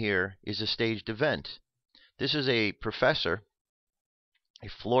shooting here is a staged event. This is a professor, a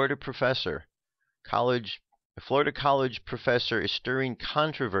Florida professor, a Florida college professor is stirring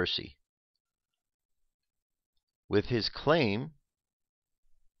controversy with his claims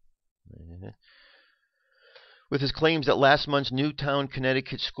that last month's Newtown,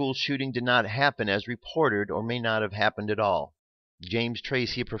 Connecticut school shooting did not happen as reported or may not have happened at all. James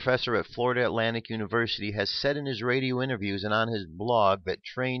Tracy, a professor at Florida Atlantic University, has said in his radio interviews and on his blog that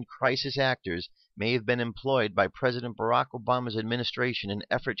trained crisis actors may have been employed by President Barack Obama's administration in an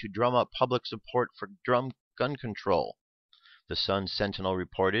effort to drum up public support for gun control. the Sun Sentinel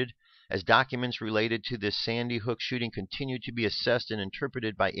reported. As documents related to this Sandy Hook shooting continue to be assessed and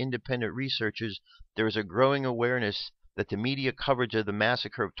interpreted by independent researchers, there is a growing awareness that the media coverage of the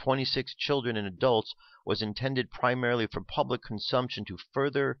massacre of 26 children and adults was intended primarily for public consumption to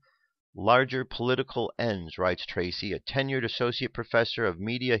further larger political ends, writes Tracy, a tenured associate professor of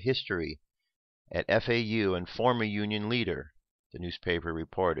media history at FAU and former union leader, the newspaper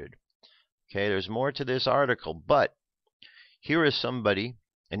reported. Okay, there's more to this article, but here is somebody,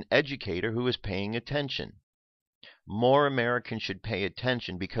 an educator, who is paying attention. More Americans should pay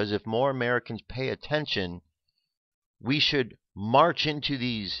attention, because if more Americans pay attention, we should march into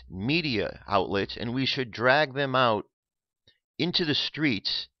these media outlets and we should drag them out into the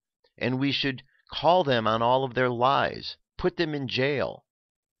streets and we should call them on all of their lies, put them in jail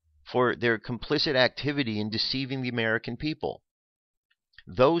for their complicit activity in deceiving the American people.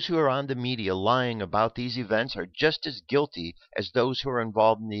 Those who are on the media lying about these events are just as guilty as those who are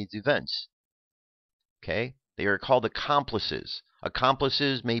involved in these events. Okay? They are called accomplices.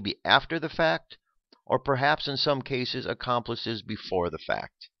 Accomplices may be after the fact, or perhaps in some cases accomplices before the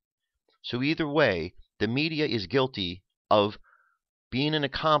fact. So either way, the media is guilty of being an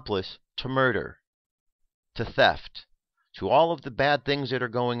accomplice to murder, to theft, to all of the bad things that are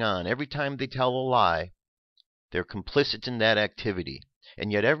going on. Every time they tell a lie, they're complicit in that activity.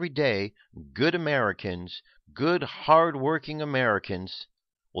 And yet every day, good Americans, good hard-working Americans,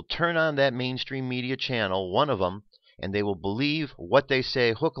 will turn on that mainstream media channel, one of them, and they will believe what they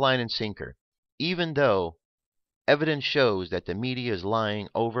say hook, line, and sinker, even though evidence shows that the media is lying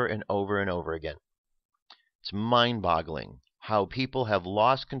over and over and over again. It's mind-boggling how people have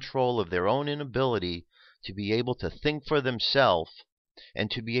lost control of their own inability to be able to think for themselves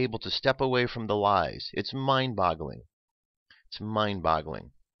and to be able to step away from the lies. It's mind-boggling. It's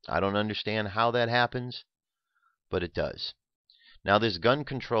mind-boggling. I don't understand how that happens, but it does. Now, this gun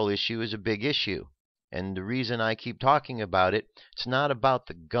control issue is a big issue, and the reason I keep talking about it, it's not about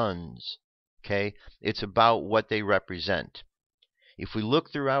the guns, okay? It's about what they represent. If we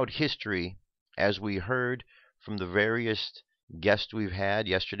look throughout history, as we heard from the various guests we've had,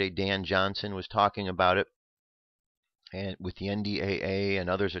 yesterday Dan Johnson was talking about it, and with the NDAA and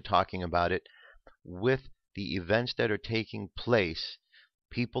others are talking about it, with the events that are taking place,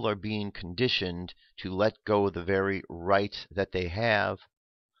 people are being conditioned to let go of the very rights that they have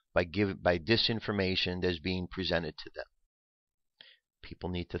by disinformation that's being presented to them. People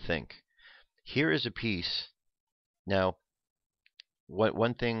need to think. Here is a piece. Now,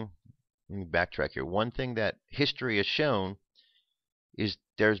 one thing, let me backtrack here. One thing that history has shown is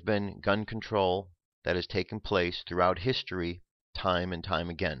there's been gun control that has taken place throughout history time and time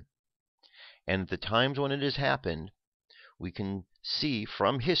again. And at the times when it has happened, we can see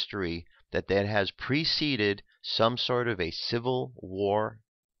from history that that has preceded some sort of a civil war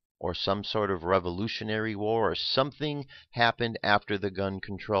or some sort of revolutionary war, or something happened after the gun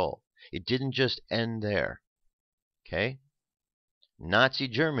control. It didn't just end there. Okay? Nazi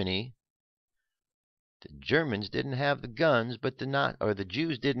Germany, the Germans didn't have the guns, but the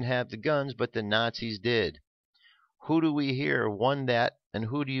Jews didn't have the guns, but the Nazis did. Who do we hear won that, and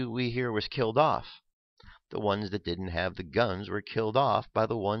who do we hear was killed off? The ones that didn't have the guns were killed off by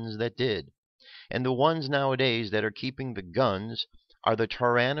the ones that did. And the ones nowadays that are keeping the guns are the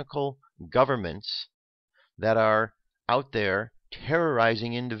tyrannical governments that are out there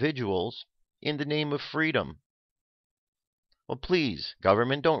terrorizing individuals in the name of freedom. Well, please,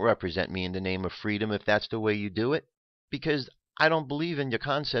 government, don't represent me in the name of freedom if that's the way you do it, because I don't believe in your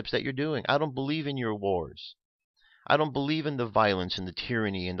concepts that you're doing. I don't believe in your wars. I don't believe in the violence and the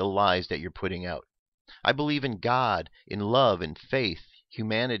tyranny and the lies that you're putting out. I believe in God, in love, in faith,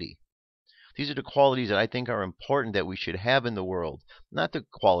 humanity. These are the qualities that I think are important that we should have in the world, not the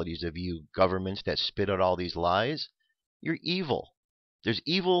qualities of you governments that spit out all these lies. You're evil. There's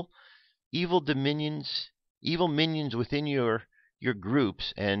evil minions within your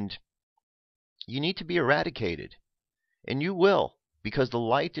groups, and you need to be eradicated. And you will, because the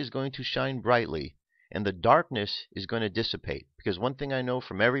light is going to shine brightly, and the darkness is going to dissipate. Because one thing I know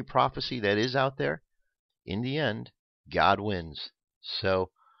from every prophecy that is out there, in the end, God wins.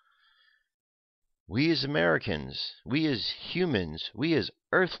 So, we as Americans, we as humans, we as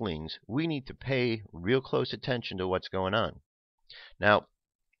earthlings, we need to pay real close attention to what's going on. Now,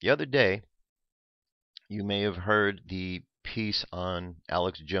 the other day, you may have heard the piece on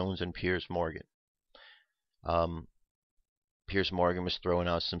Alex Jones and Piers Morgan. Piers Morgan was throwing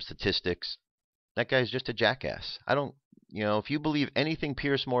out some statistics. That guy's just a jackass. If you believe anything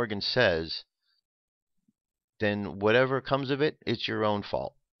Piers Morgan says, then whatever comes of it, it's your own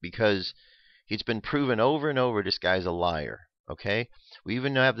fault. Because it's been proven over and over this guy's a liar. Okay? We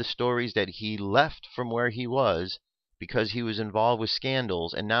even have the stories that he left from where he was because he was involved with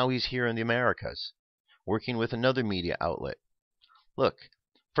scandals, and now he's here in the Americas, working with another media outlet. Look,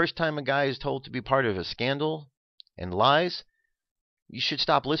 first time a guy is told to be part of a scandal and lies, you should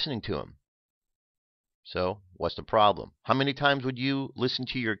stop listening to him. So, what's the problem? How many times would you listen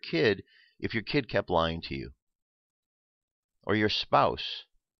to your kid if your kid kept lying to you? Or your spouse?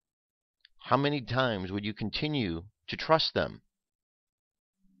 How many times would you continue to trust them?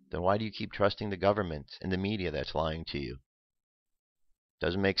 Then why do you keep trusting the government and the media that's lying to you?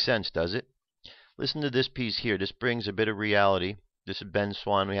 Doesn't make sense, does it? Listen to this piece here. This brings a bit of reality. This is Ben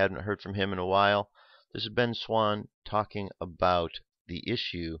Swan. We hadn't heard from him in a while. This is Ben Swan talking about the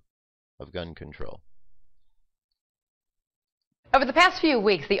issue of gun control. Over the past few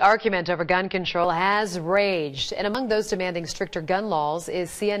weeks, the argument over gun control has raged, and among those demanding stricter gun laws is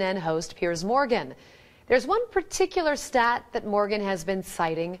CNN host Piers Morgan. There's one particular stat that Morgan has been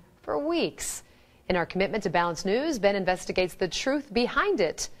citing for weeks. In our commitment to balanced news, Ben investigates the truth behind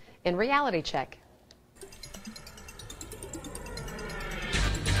it in Reality Check.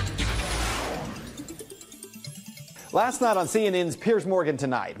 Last night on CNN's Piers Morgan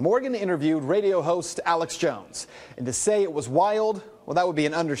Tonight, Morgan interviewed radio host Alex Jones. And to say it was wild, well, that would be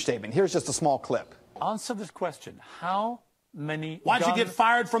an understatement. Here's just a small clip. Answer this question. How many Why'd you get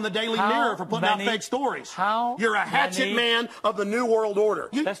fired from the Daily Mirror for putting out fake stories? You're a hatchet man of the New World Order.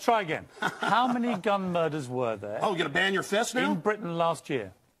 Let's try again. How many gun murders were there? Oh, you're going to ban your fist now? In Britain last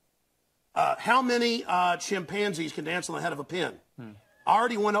year. How many chimpanzees can dance on the head of a pin? I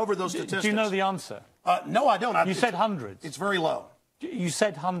already went over those statistics. Do you know the answer? No, I don't. You said hundreds. It's very low. You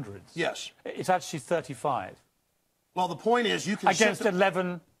said hundreds. Yes. It's actually 35. Well, the point is you can... Against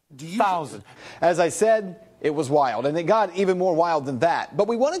 11,000. As I said, it was wild, and it got even more wild than that. But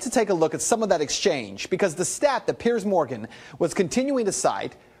we wanted to take a look at some of that exchange, because the stat that Piers Morgan was continuing to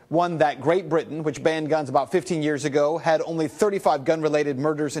cite, one that Great Britain, which banned guns about 15 years ago, had only 35 gun-related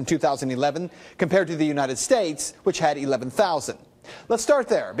murders in 2011, compared to the United States, which had 11,000. Let's start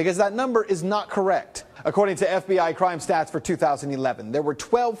there, because that number is not correct. According to FBI crime stats for 2011, there were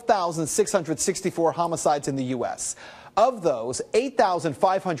 12,664 homicides in the U.S. Of those,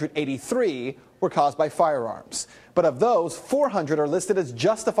 8,583 were caused by firearms. But of those, 400 are listed as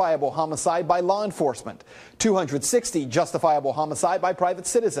justifiable homicide by law enforcement, 260 justifiable homicide by private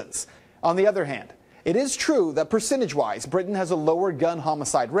citizens. On the other hand, it is true that percentage-wise, Britain has a lower gun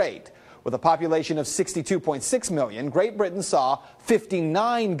homicide rate. With a population of 62.6 million, Great Britain saw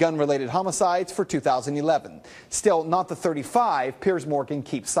 59 gun-related homicides for 2011. Still not the 35 Piers Morgan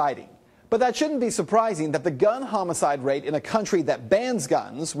keeps citing. But that shouldn't be surprising that the gun homicide rate in a country that bans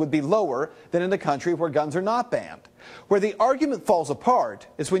guns would be lower than in a country where guns are not banned. Where the argument falls apart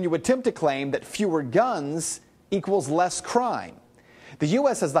is when you attempt to claim that fewer guns equals less crime. The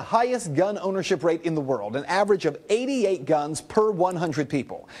U.S. has the highest gun ownership rate in the world, an average of 88 guns per 100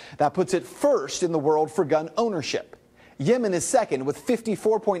 people. That puts it first in the world for gun ownership. Yemen is second with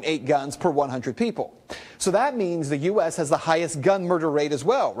 54.8 guns per 100 people. So that means the U.S. has the highest gun murder rate as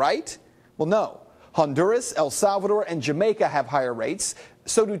well, right? Well, no. Honduras, El Salvador, and Jamaica have higher rates.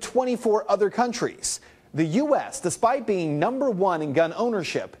 So do 24 other countries. The U.S., despite being number 1 in gun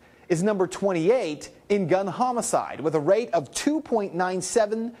ownership, is number 28 in gun homicide, with a rate of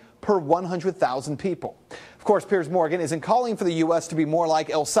 2.97 per 100,000 people. Of course, Piers Morgan isn't calling for the U.S. to be more like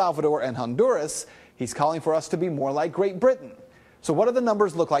El Salvador and Honduras. He's calling for us to be more like Great Britain. So what do the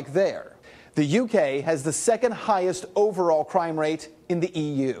numbers look like there? The U.K. has the second highest overall crime rate in the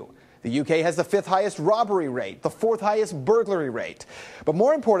EU. The U.K. has the 5th highest robbery rate, the 4th highest burglary rate. But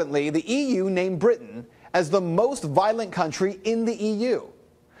more importantly, the EU named Britain as the most violent country in the EU.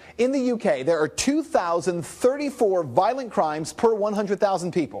 In the UK, there are 2,034 violent crimes per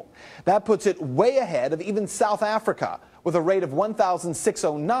 100,000 people. That puts it way ahead of even South Africa, with a rate of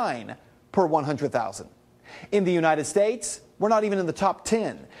 1,609 per 100,000. In the United States, we're not even in the top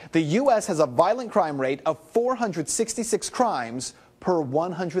 10. The U.S. has a violent crime rate of 466 crimes per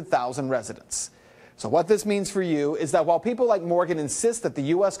 100,000 residents. So what this means for you is that while people like Morgan insist that the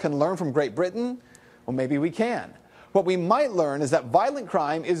U.S. can learn from Great Britain, well, maybe we can. What we might learn is that violent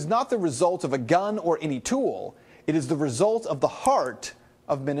crime is not the result of a gun or any tool. It is the result of the heart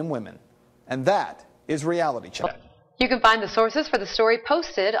of men and women. And that is Reality Check. You can find the sources for the story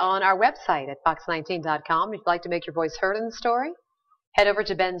posted on our website at fox19.com. If you'd like to make your voice heard in the story, head over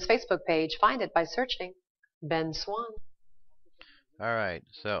to Ben's Facebook page. Find it by searching Ben Swan. All right,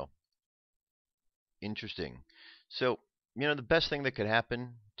 so interesting. So, you know, the best thing that could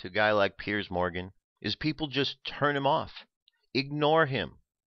happen to a guy like Piers Morgan is people just turn him off. Ignore him.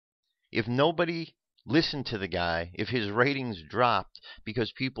 If nobody listen to the guy, if his ratings dropped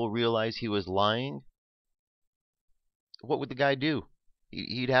because people realized he was lying, what would the guy do?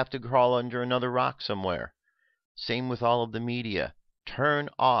 He'd have to crawl under another rock somewhere. Same with all of the media. Turn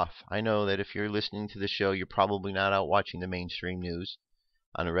off. I know that if you're listening to the show, you're probably not out watching the mainstream news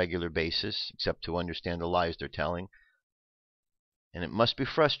on a regular basis, except to understand the lies they're telling. And it must be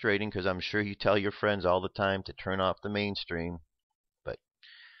frustrating because I'm sure you tell your friends all the time to turn off the mainstream. But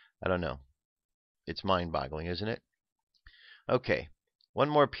I don't know. It's mind-boggling, isn't it? Okay, one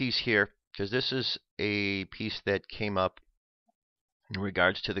more piece here, because this is a piece that came up in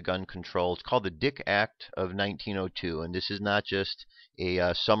regards to the gun control. It's called the Dick Act of 1902, and this is not just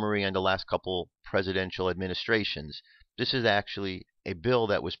a summary on the last couple presidential administrations. This is actually a bill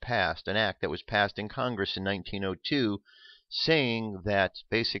that was passed, an act that was passed in Congress in 1902, saying that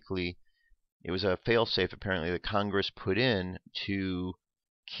basically it was a fail-safe, apparently, that Congress put in to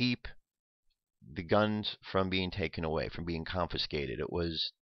keep the guns from being taken away, from being confiscated. It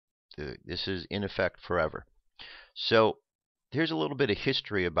was, this is in effect forever. So here's a little bit of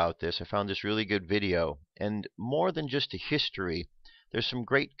history about this. I found this really good video, and more than just a history, there's some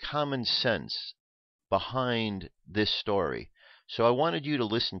great common sense behind this story. So I wanted you to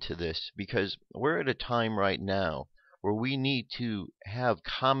listen to this because we're at a time right now where we need to have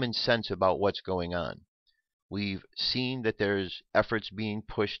common sense about what's going on. We've seen that there's efforts being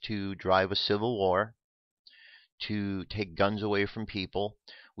pushed to drive a civil war, to take guns away from people.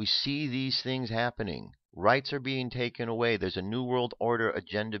 We see these things happening. Rights are being taken away. There's a New World Order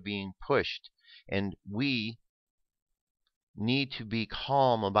agenda being pushed. And we need to be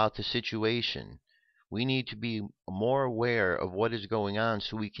calm about the situation. We need to be more aware of what is going on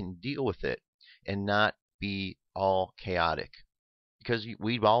so we can deal with it and not be all chaotic. Because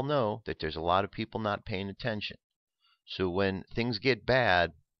we all know that there's a lot of people not paying attention. So when things get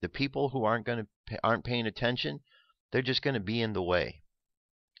bad, the people who aren't paying attention, they're just going to be in the way.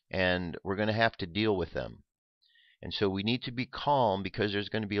 And we're going to have to deal with them. And so we need to be calm because there's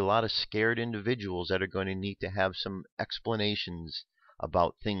going to be a lot of scared individuals that are going to need to have some explanations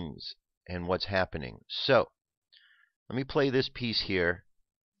about things and what's happening. So let me play this piece here.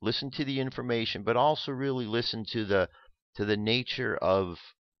 Listen to the information, but also really listen to the nature of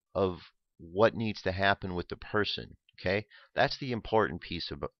what needs to happen with the person. Okay, that's the important piece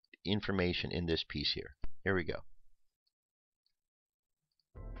of information in this piece here. Here we go.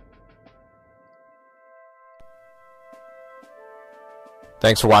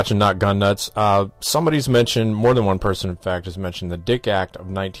 Thanks for watching Not Gun Nuts. Somebody's mentioned, more than one person in fact, has mentioned the Dick Act of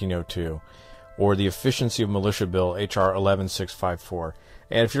 1902, or the Efficiency of Militia Bill, H.R. 11654.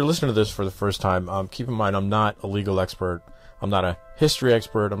 And if you're listening to this for the first time, keep in mind I'm not a legal expert. I'm not a history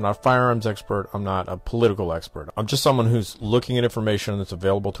expert. I'm not a firearms expert. I'm not a political expert. I'm just someone who's looking at information that's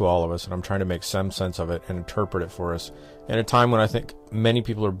available to all of us, and I'm trying to make some sense of it and interpret it for us in a time when I think many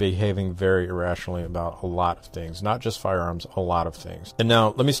people are behaving very irrationally about a lot of things, not just firearms, a lot of things. And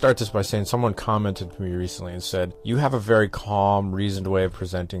now, let me start this by saying someone commented to me recently and said, you have a very calm, reasoned way of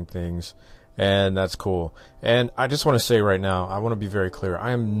presenting things, and that's cool. And I just want to say right now, I want to be very clear, I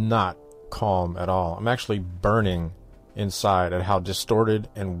am not calm at all. I'm actually burning inside at how distorted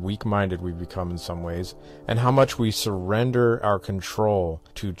and weak-minded we've become in some ways, and how much we surrender our control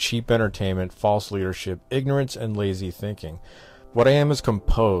to cheap entertainment, false leadership, ignorance, and lazy thinking. What I am is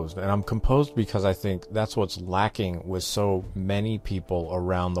composed, and I'm composed because I think that's what's lacking with so many people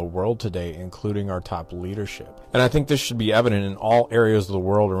around the world today, including our top leadership. And I think this should be evident in all areas of the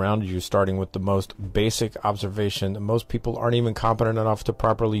world around you, starting with the most basic observation that most people aren't even competent enough to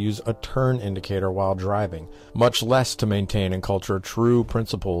properly use a turn indicator while driving, much less to maintain and culture true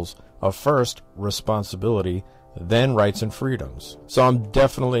principles of first, responsibility, then rights and freedoms. So I'm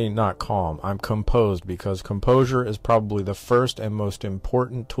definitely not calm. I'm composed because composure is probably the first and most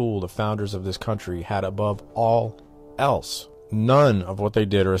important tool the founders of this country had above all else. None of what they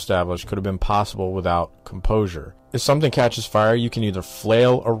did or established could have been possible without composure. If something catches fire, you can either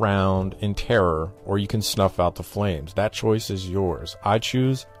flail around in terror or you can snuff out the flames. That choice is yours. I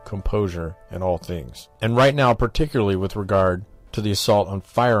choose composure in all things. And right now, particularly with regard to the assault on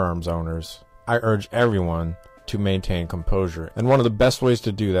firearms owners, I urge everyone to maintain composure. And one of the best ways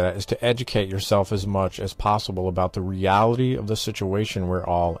to do that is to educate yourself as much as possible about the reality of the situation we're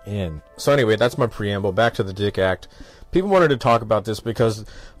all in. So anyway, that's my preamble. Back to the Dick Act. People wanted to talk about this because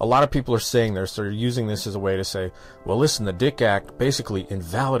a lot of people are saying they're using this as a way to say, well, listen, the Dick Act basically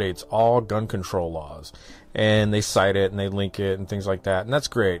invalidates all gun control laws. And they cite it and they link it and things like that. And that's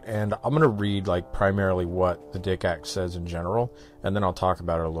great. And I'm going to read primarily what the Dick Act says in general. and then I'll talk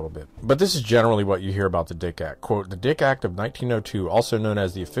about it a little bit. But this is generally what you hear about the Dick Act. Quote, the Dick Act of 1902, also known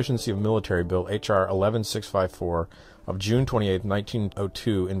as the Efficiency of Military Bill, H.R. 11654, of June 28,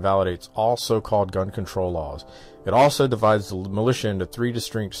 1902, invalidates all so-called gun control laws. It also divides the militia into 3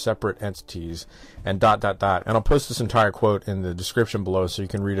 distinct separate entities, and ... And I'll post this entire quote in the description below so you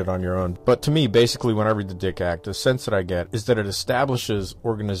can read it on your own. But to me, basically, when I read the Dick Act, the sense that I get is that it establishes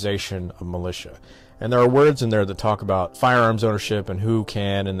organization of militia. And there are words in there that talk about firearms ownership and who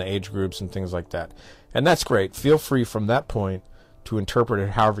can and the age groups and things like that. And that's great. Feel free from that point to interpret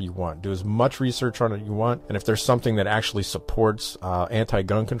it however you want. Do as much research on it you want, and if there's something that actually supports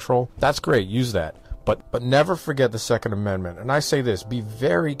anti-gun control, that's great. Use that. But never forget the Second Amendment. And I say this, be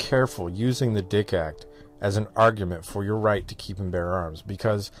very careful using the Dick Act as an argument for your right to keep and bear arms,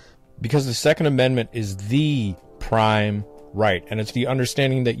 because the Second Amendment is the prime right, and it's the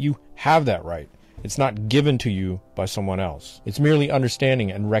understanding that you have that right. It's not given to you by someone else. It's merely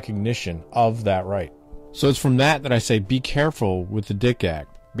understanding and recognition of that right. So it's from that I say be careful with the Dick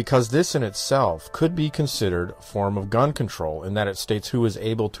Act, because this in itself could be considered a form of gun control in that it states who is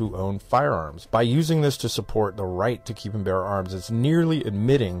able to own firearms. By using this to support the right to keep and bear arms, it's nearly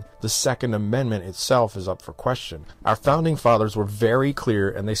admitting the Second Amendment itself is up for question. Our founding fathers were very clear,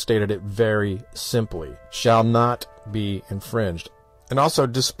 and they stated it very simply: shall not be infringed. And also,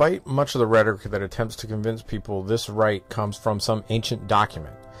 despite much of the rhetoric that attempts to convince people this right comes from some ancient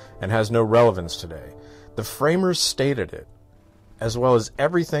document and has no relevance today, the framers stated it, as well as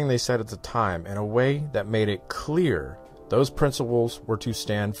everything they said at the time, in a way that made it clear those principles were to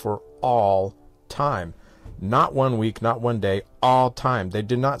stand for all time. Not 1 week, not 1 day, all time. They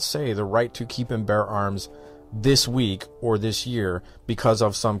did not say the right to keep and bear arms this week or this year because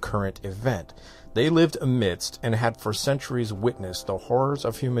of some current event. They lived amidst and had for centuries witnessed the horrors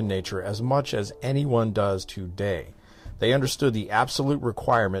of human nature as much as anyone does today. They understood the absolute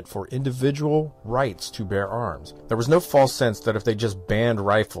requirement for individual rights to bear arms. There was no false sense that if they just banned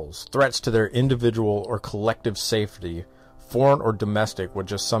rifles, threats to their individual or collective safety, foreign or domestic, would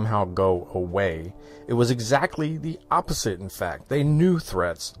just somehow go away. It was exactly the opposite, in fact. They knew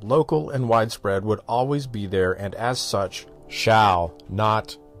threats, local and widespread, would always be there, and as such, shall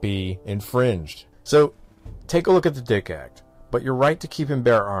not be infringed. So, take a look at the Dick Act. But your right to keep and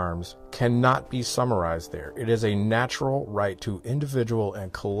bear arms cannot be summarized there. It is a natural right to individual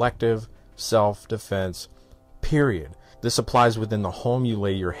and collective self-defense, period. This applies within the home you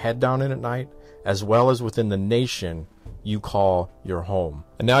lay your head down in at night, as well as within the nation you call your home.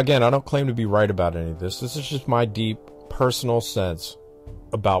 And now again, I don't claim to be right about any of this. This is just my deep personal sense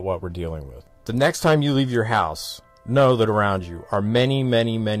about what we're dealing with. The next time you leave your house, know that around you are many,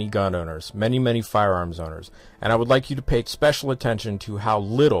 many, many gun owners, many, many firearms owners, and I would like you to pay special attention to how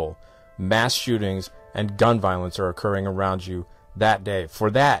little mass shootings and gun violence are occurring around you that day.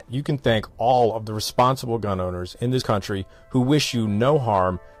 For that, you can thank all of the responsible gun owners in this country who wish you no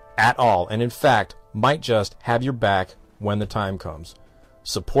harm at all, and in fact, might just have your back when the time comes.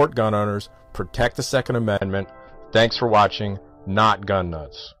 Support gun owners, protect the Second Amendment. Thanks for watching Not Gun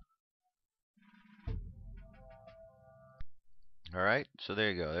Nuts. All right, so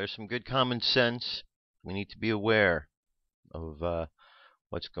there you go. There's some good common sense. We need to be aware of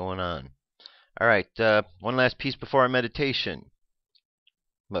what's going on. All right, one last piece before our meditation.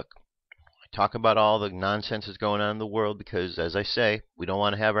 Look, I talk about all the nonsense that's going on in the world because, as I say, we don't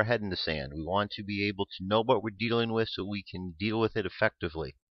want to have our head in the sand. We want to be able to know what we're dealing with so we can deal with it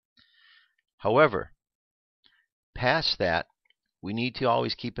effectively. However, past that, we need to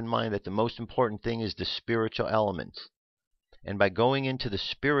always keep in mind that the most important thing is the spiritual element. And by going into the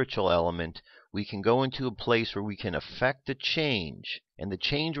spiritual element, we can go into a place where we can affect the change. And the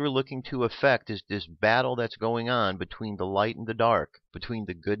change we're looking to affect is this battle that's going on between the light and the dark, between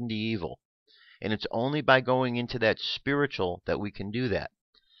the good and the evil. And it's only by going into that spiritual that we can do that.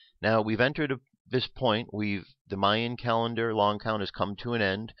 Now, we've entered this point. The Mayan calendar long count has come to an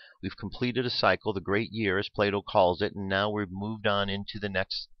end. We've completed a cycle, the great year, as Plato calls it, and now we've moved on into the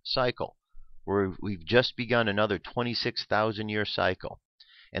next cycle. We've just begun another 26,000-year cycle.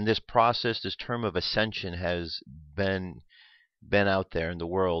 And this process, this term of ascension, has been out there in the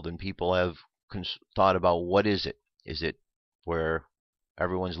world, and people have thought about what is it? Is it where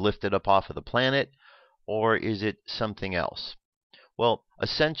everyone's lifted up off of the planet, or is it something else? Well,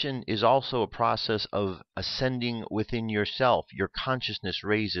 ascension is also a process of ascending within yourself. Your consciousness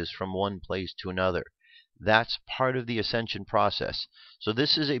raises from one place to another. That's part of the ascension process. So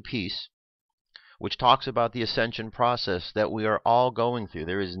this is a piece which talks about the ascension process that we are all going through.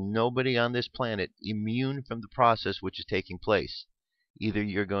 There is nobody on this planet immune from the process which is taking place. Either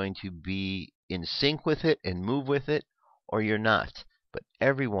you're going to be in sync with it and move with it, or you're not. But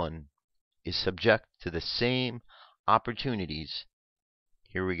everyone is subject to the same opportunities.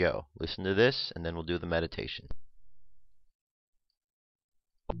 Here we go. Listen to this, and then we'll do the meditation.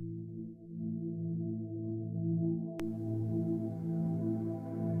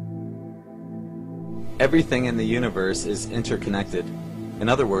 Everything in the universe is interconnected. In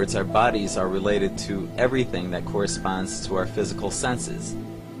other words, our bodies are related to everything that corresponds to our physical senses.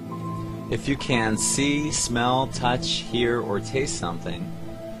 If you can see, smell, touch, hear, or taste something,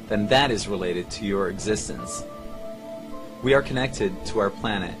 then that is related to your existence. We are connected to our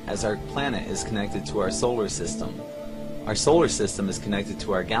planet, as our planet is connected to our solar system. Our solar system is connected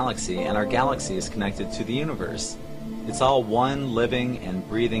to our galaxy, and our galaxy is connected to the universe. It's all one living and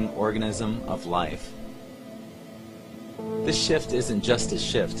breathing organism of life. This shift isn't just a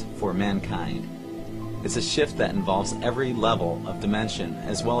shift for mankind. It's a shift that involves every level of dimension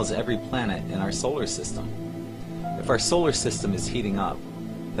as well as every planet in our solar system. If our solar system is heating up,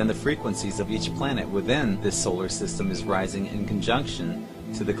 then the frequencies of each planet within this solar system is rising in conjunction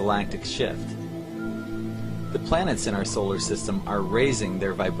to the galactic shift. The planets in our solar system are raising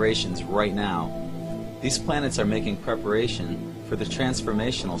their vibrations right now. These planets are making preparation for the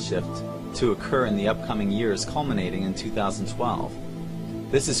transformational shift to occur in the upcoming years, culminating in 2012.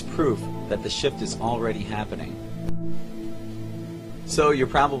 This is proof that the shift is already happening. So you're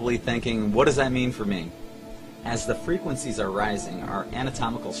probably thinking, what does that mean for me? As the frequencies are rising, our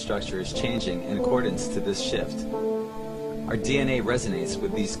anatomical structure is changing in accordance to this shift. Our DNA resonates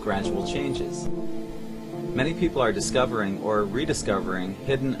with these gradual changes. Many people are discovering or rediscovering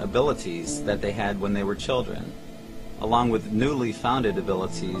hidden abilities that they had when they were children, along with newly founded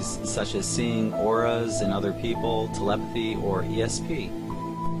abilities such as seeing auras in other people, telepathy, or ESP.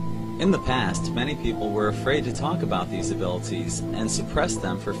 In the past, many people were afraid to talk about these abilities and suppressed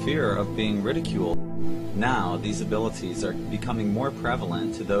them for fear of being ridiculed. Now, these abilities are becoming more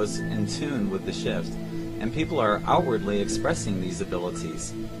prevalent to those in tune with the shift, and people are outwardly expressing these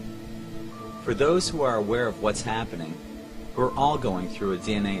abilities. For those who are aware of what's happening, we're all going through a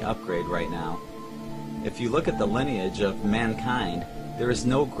DNA upgrade right now. If you look at the lineage of mankind, there is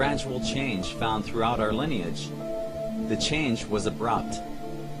no gradual change found throughout our lineage. The change was abrupt.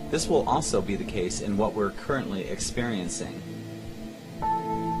 This will also be the case in what we're currently experiencing.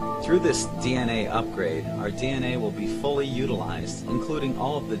 Through this DNA upgrade, our DNA will be fully utilized, including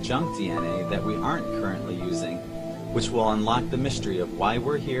all of the junk DNA that we aren't currently using, which will unlock the mystery of why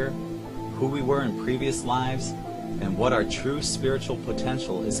we're here, who we were in previous lives, and what our true spiritual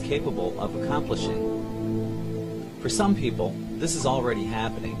potential is capable of accomplishing. For some people, this is already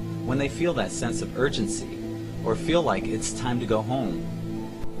happening when they feel that sense of urgency or feel like it's time to go home.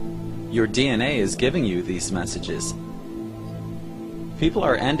 Your DNA is giving you these messages. People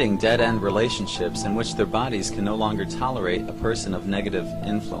are ending dead-end relationships in which their bodies can no longer tolerate a person of negative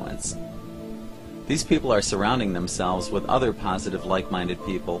influence. These people are surrounding themselves with other positive, like-minded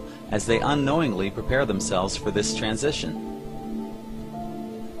people as they unknowingly prepare themselves for this transition.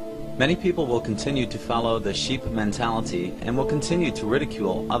 Many people will continue to follow the sheep mentality and will continue to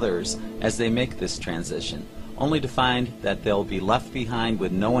ridicule others as they make this transition, only to find that they'll be left behind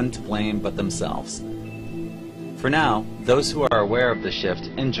with no one to blame but themselves. For now, those who are aware of the shift,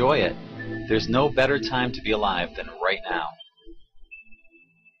 enjoy it. There's no better time to be alive than right now.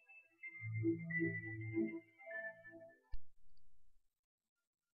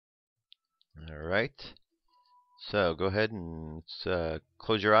 All right. So go ahead and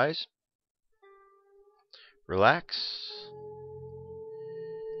close your eyes. Relax.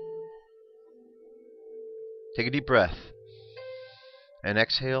 Take a deep breath. And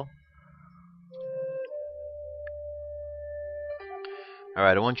exhale. All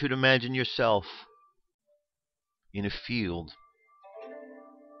right, I want you to imagine yourself in a field.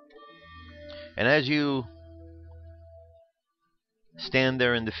 And as you stand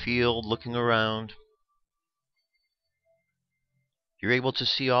there in the field looking around, you're able to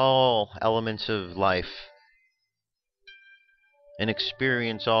see all elements of life and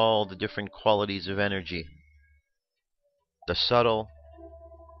experience all the different qualities of energy, the subtle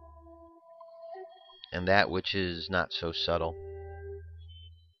and that which is not so subtle.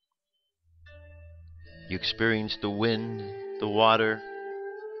 You experience the wind, the water,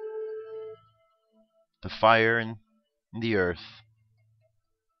 the fire, and the earth.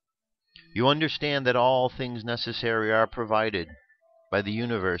 You understand that all things necessary are provided by the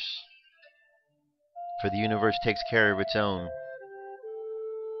universe, for the universe takes care of its own.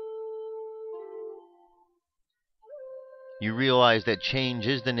 You realize that change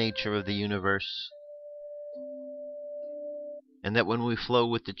is the nature of the universe, and that when we flow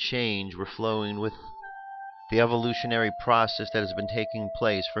with the change, we're flowing with the evolutionary process that has been taking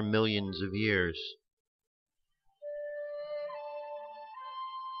place for millions of years.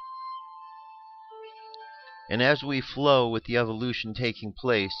 And as we flow with the evolution taking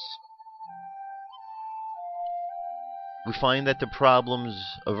place, we find that the problems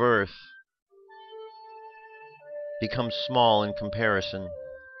of Earth become small in comparison.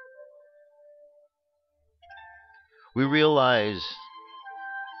 We realize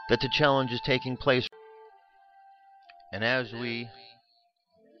that the challenge is taking place, and as we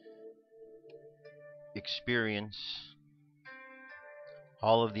experience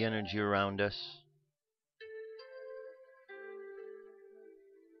all of the energy around us,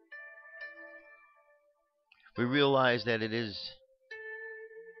 we realize that it is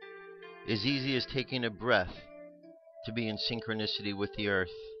as easy as taking a breath to be in synchronicity with the earth,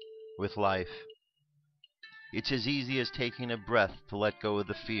 with life. It's as easy as taking a breath to let go of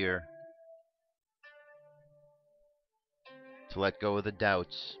the fear, to let go of the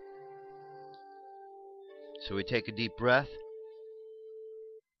doubts. So we take a deep breath,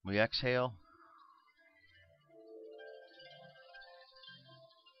 we exhale,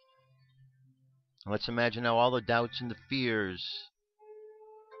 and let's imagine now all the doubts and the fears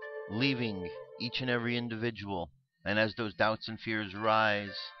leaving each and every individual. And as those doubts and fears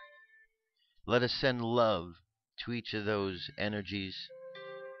rise, let us send love to each of those energies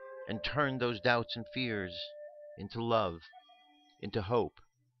and turn those doubts and fears into love, into hope,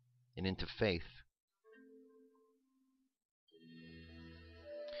 and into faith.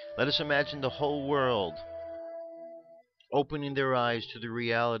 Let us imagine the whole world opening their eyes to the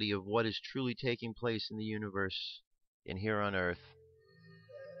reality of what is truly taking place in the universe and here on Earth.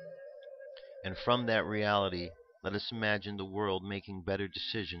 And from that reality, let us imagine the world making better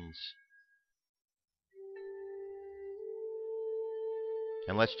decisions.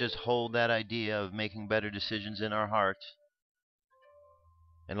 And let's just hold that idea of making better decisions in our heart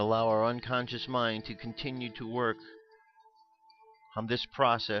and allow our unconscious mind to continue to work on this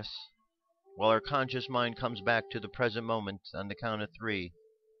process while our conscious mind comes back to the present moment on the count of 3.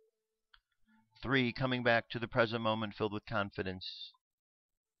 3, coming back to the present moment filled with confidence.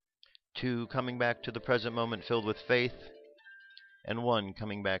 2, coming back to the present moment filled with faith. And 1,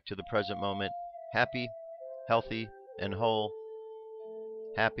 coming back to the present moment happy, healthy, and whole.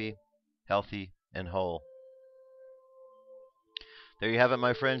 Happy, healthy, and whole. There you have it,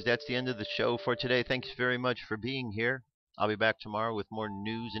 my friends. That's the end of the show for today. Thanks very much for being here. I'll be back tomorrow with more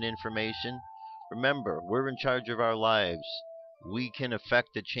news and information. Remember, we're in charge of our lives. We can affect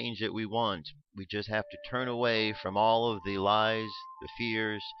the change that we want. We just have to turn away from all of the lies, the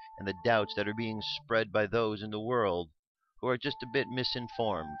fears, and the doubts that are being spread by those in the world who are just a bit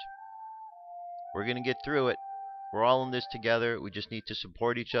misinformed. We're going to get through it. We're all in this together. We just need to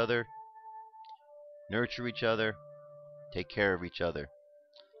support each other, nurture each other, take care of each other.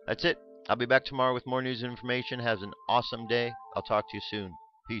 That's it. I'll be back tomorrow with more news and information. Have an awesome day. I'll talk to you soon.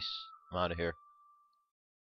 Peace. I'm out of here.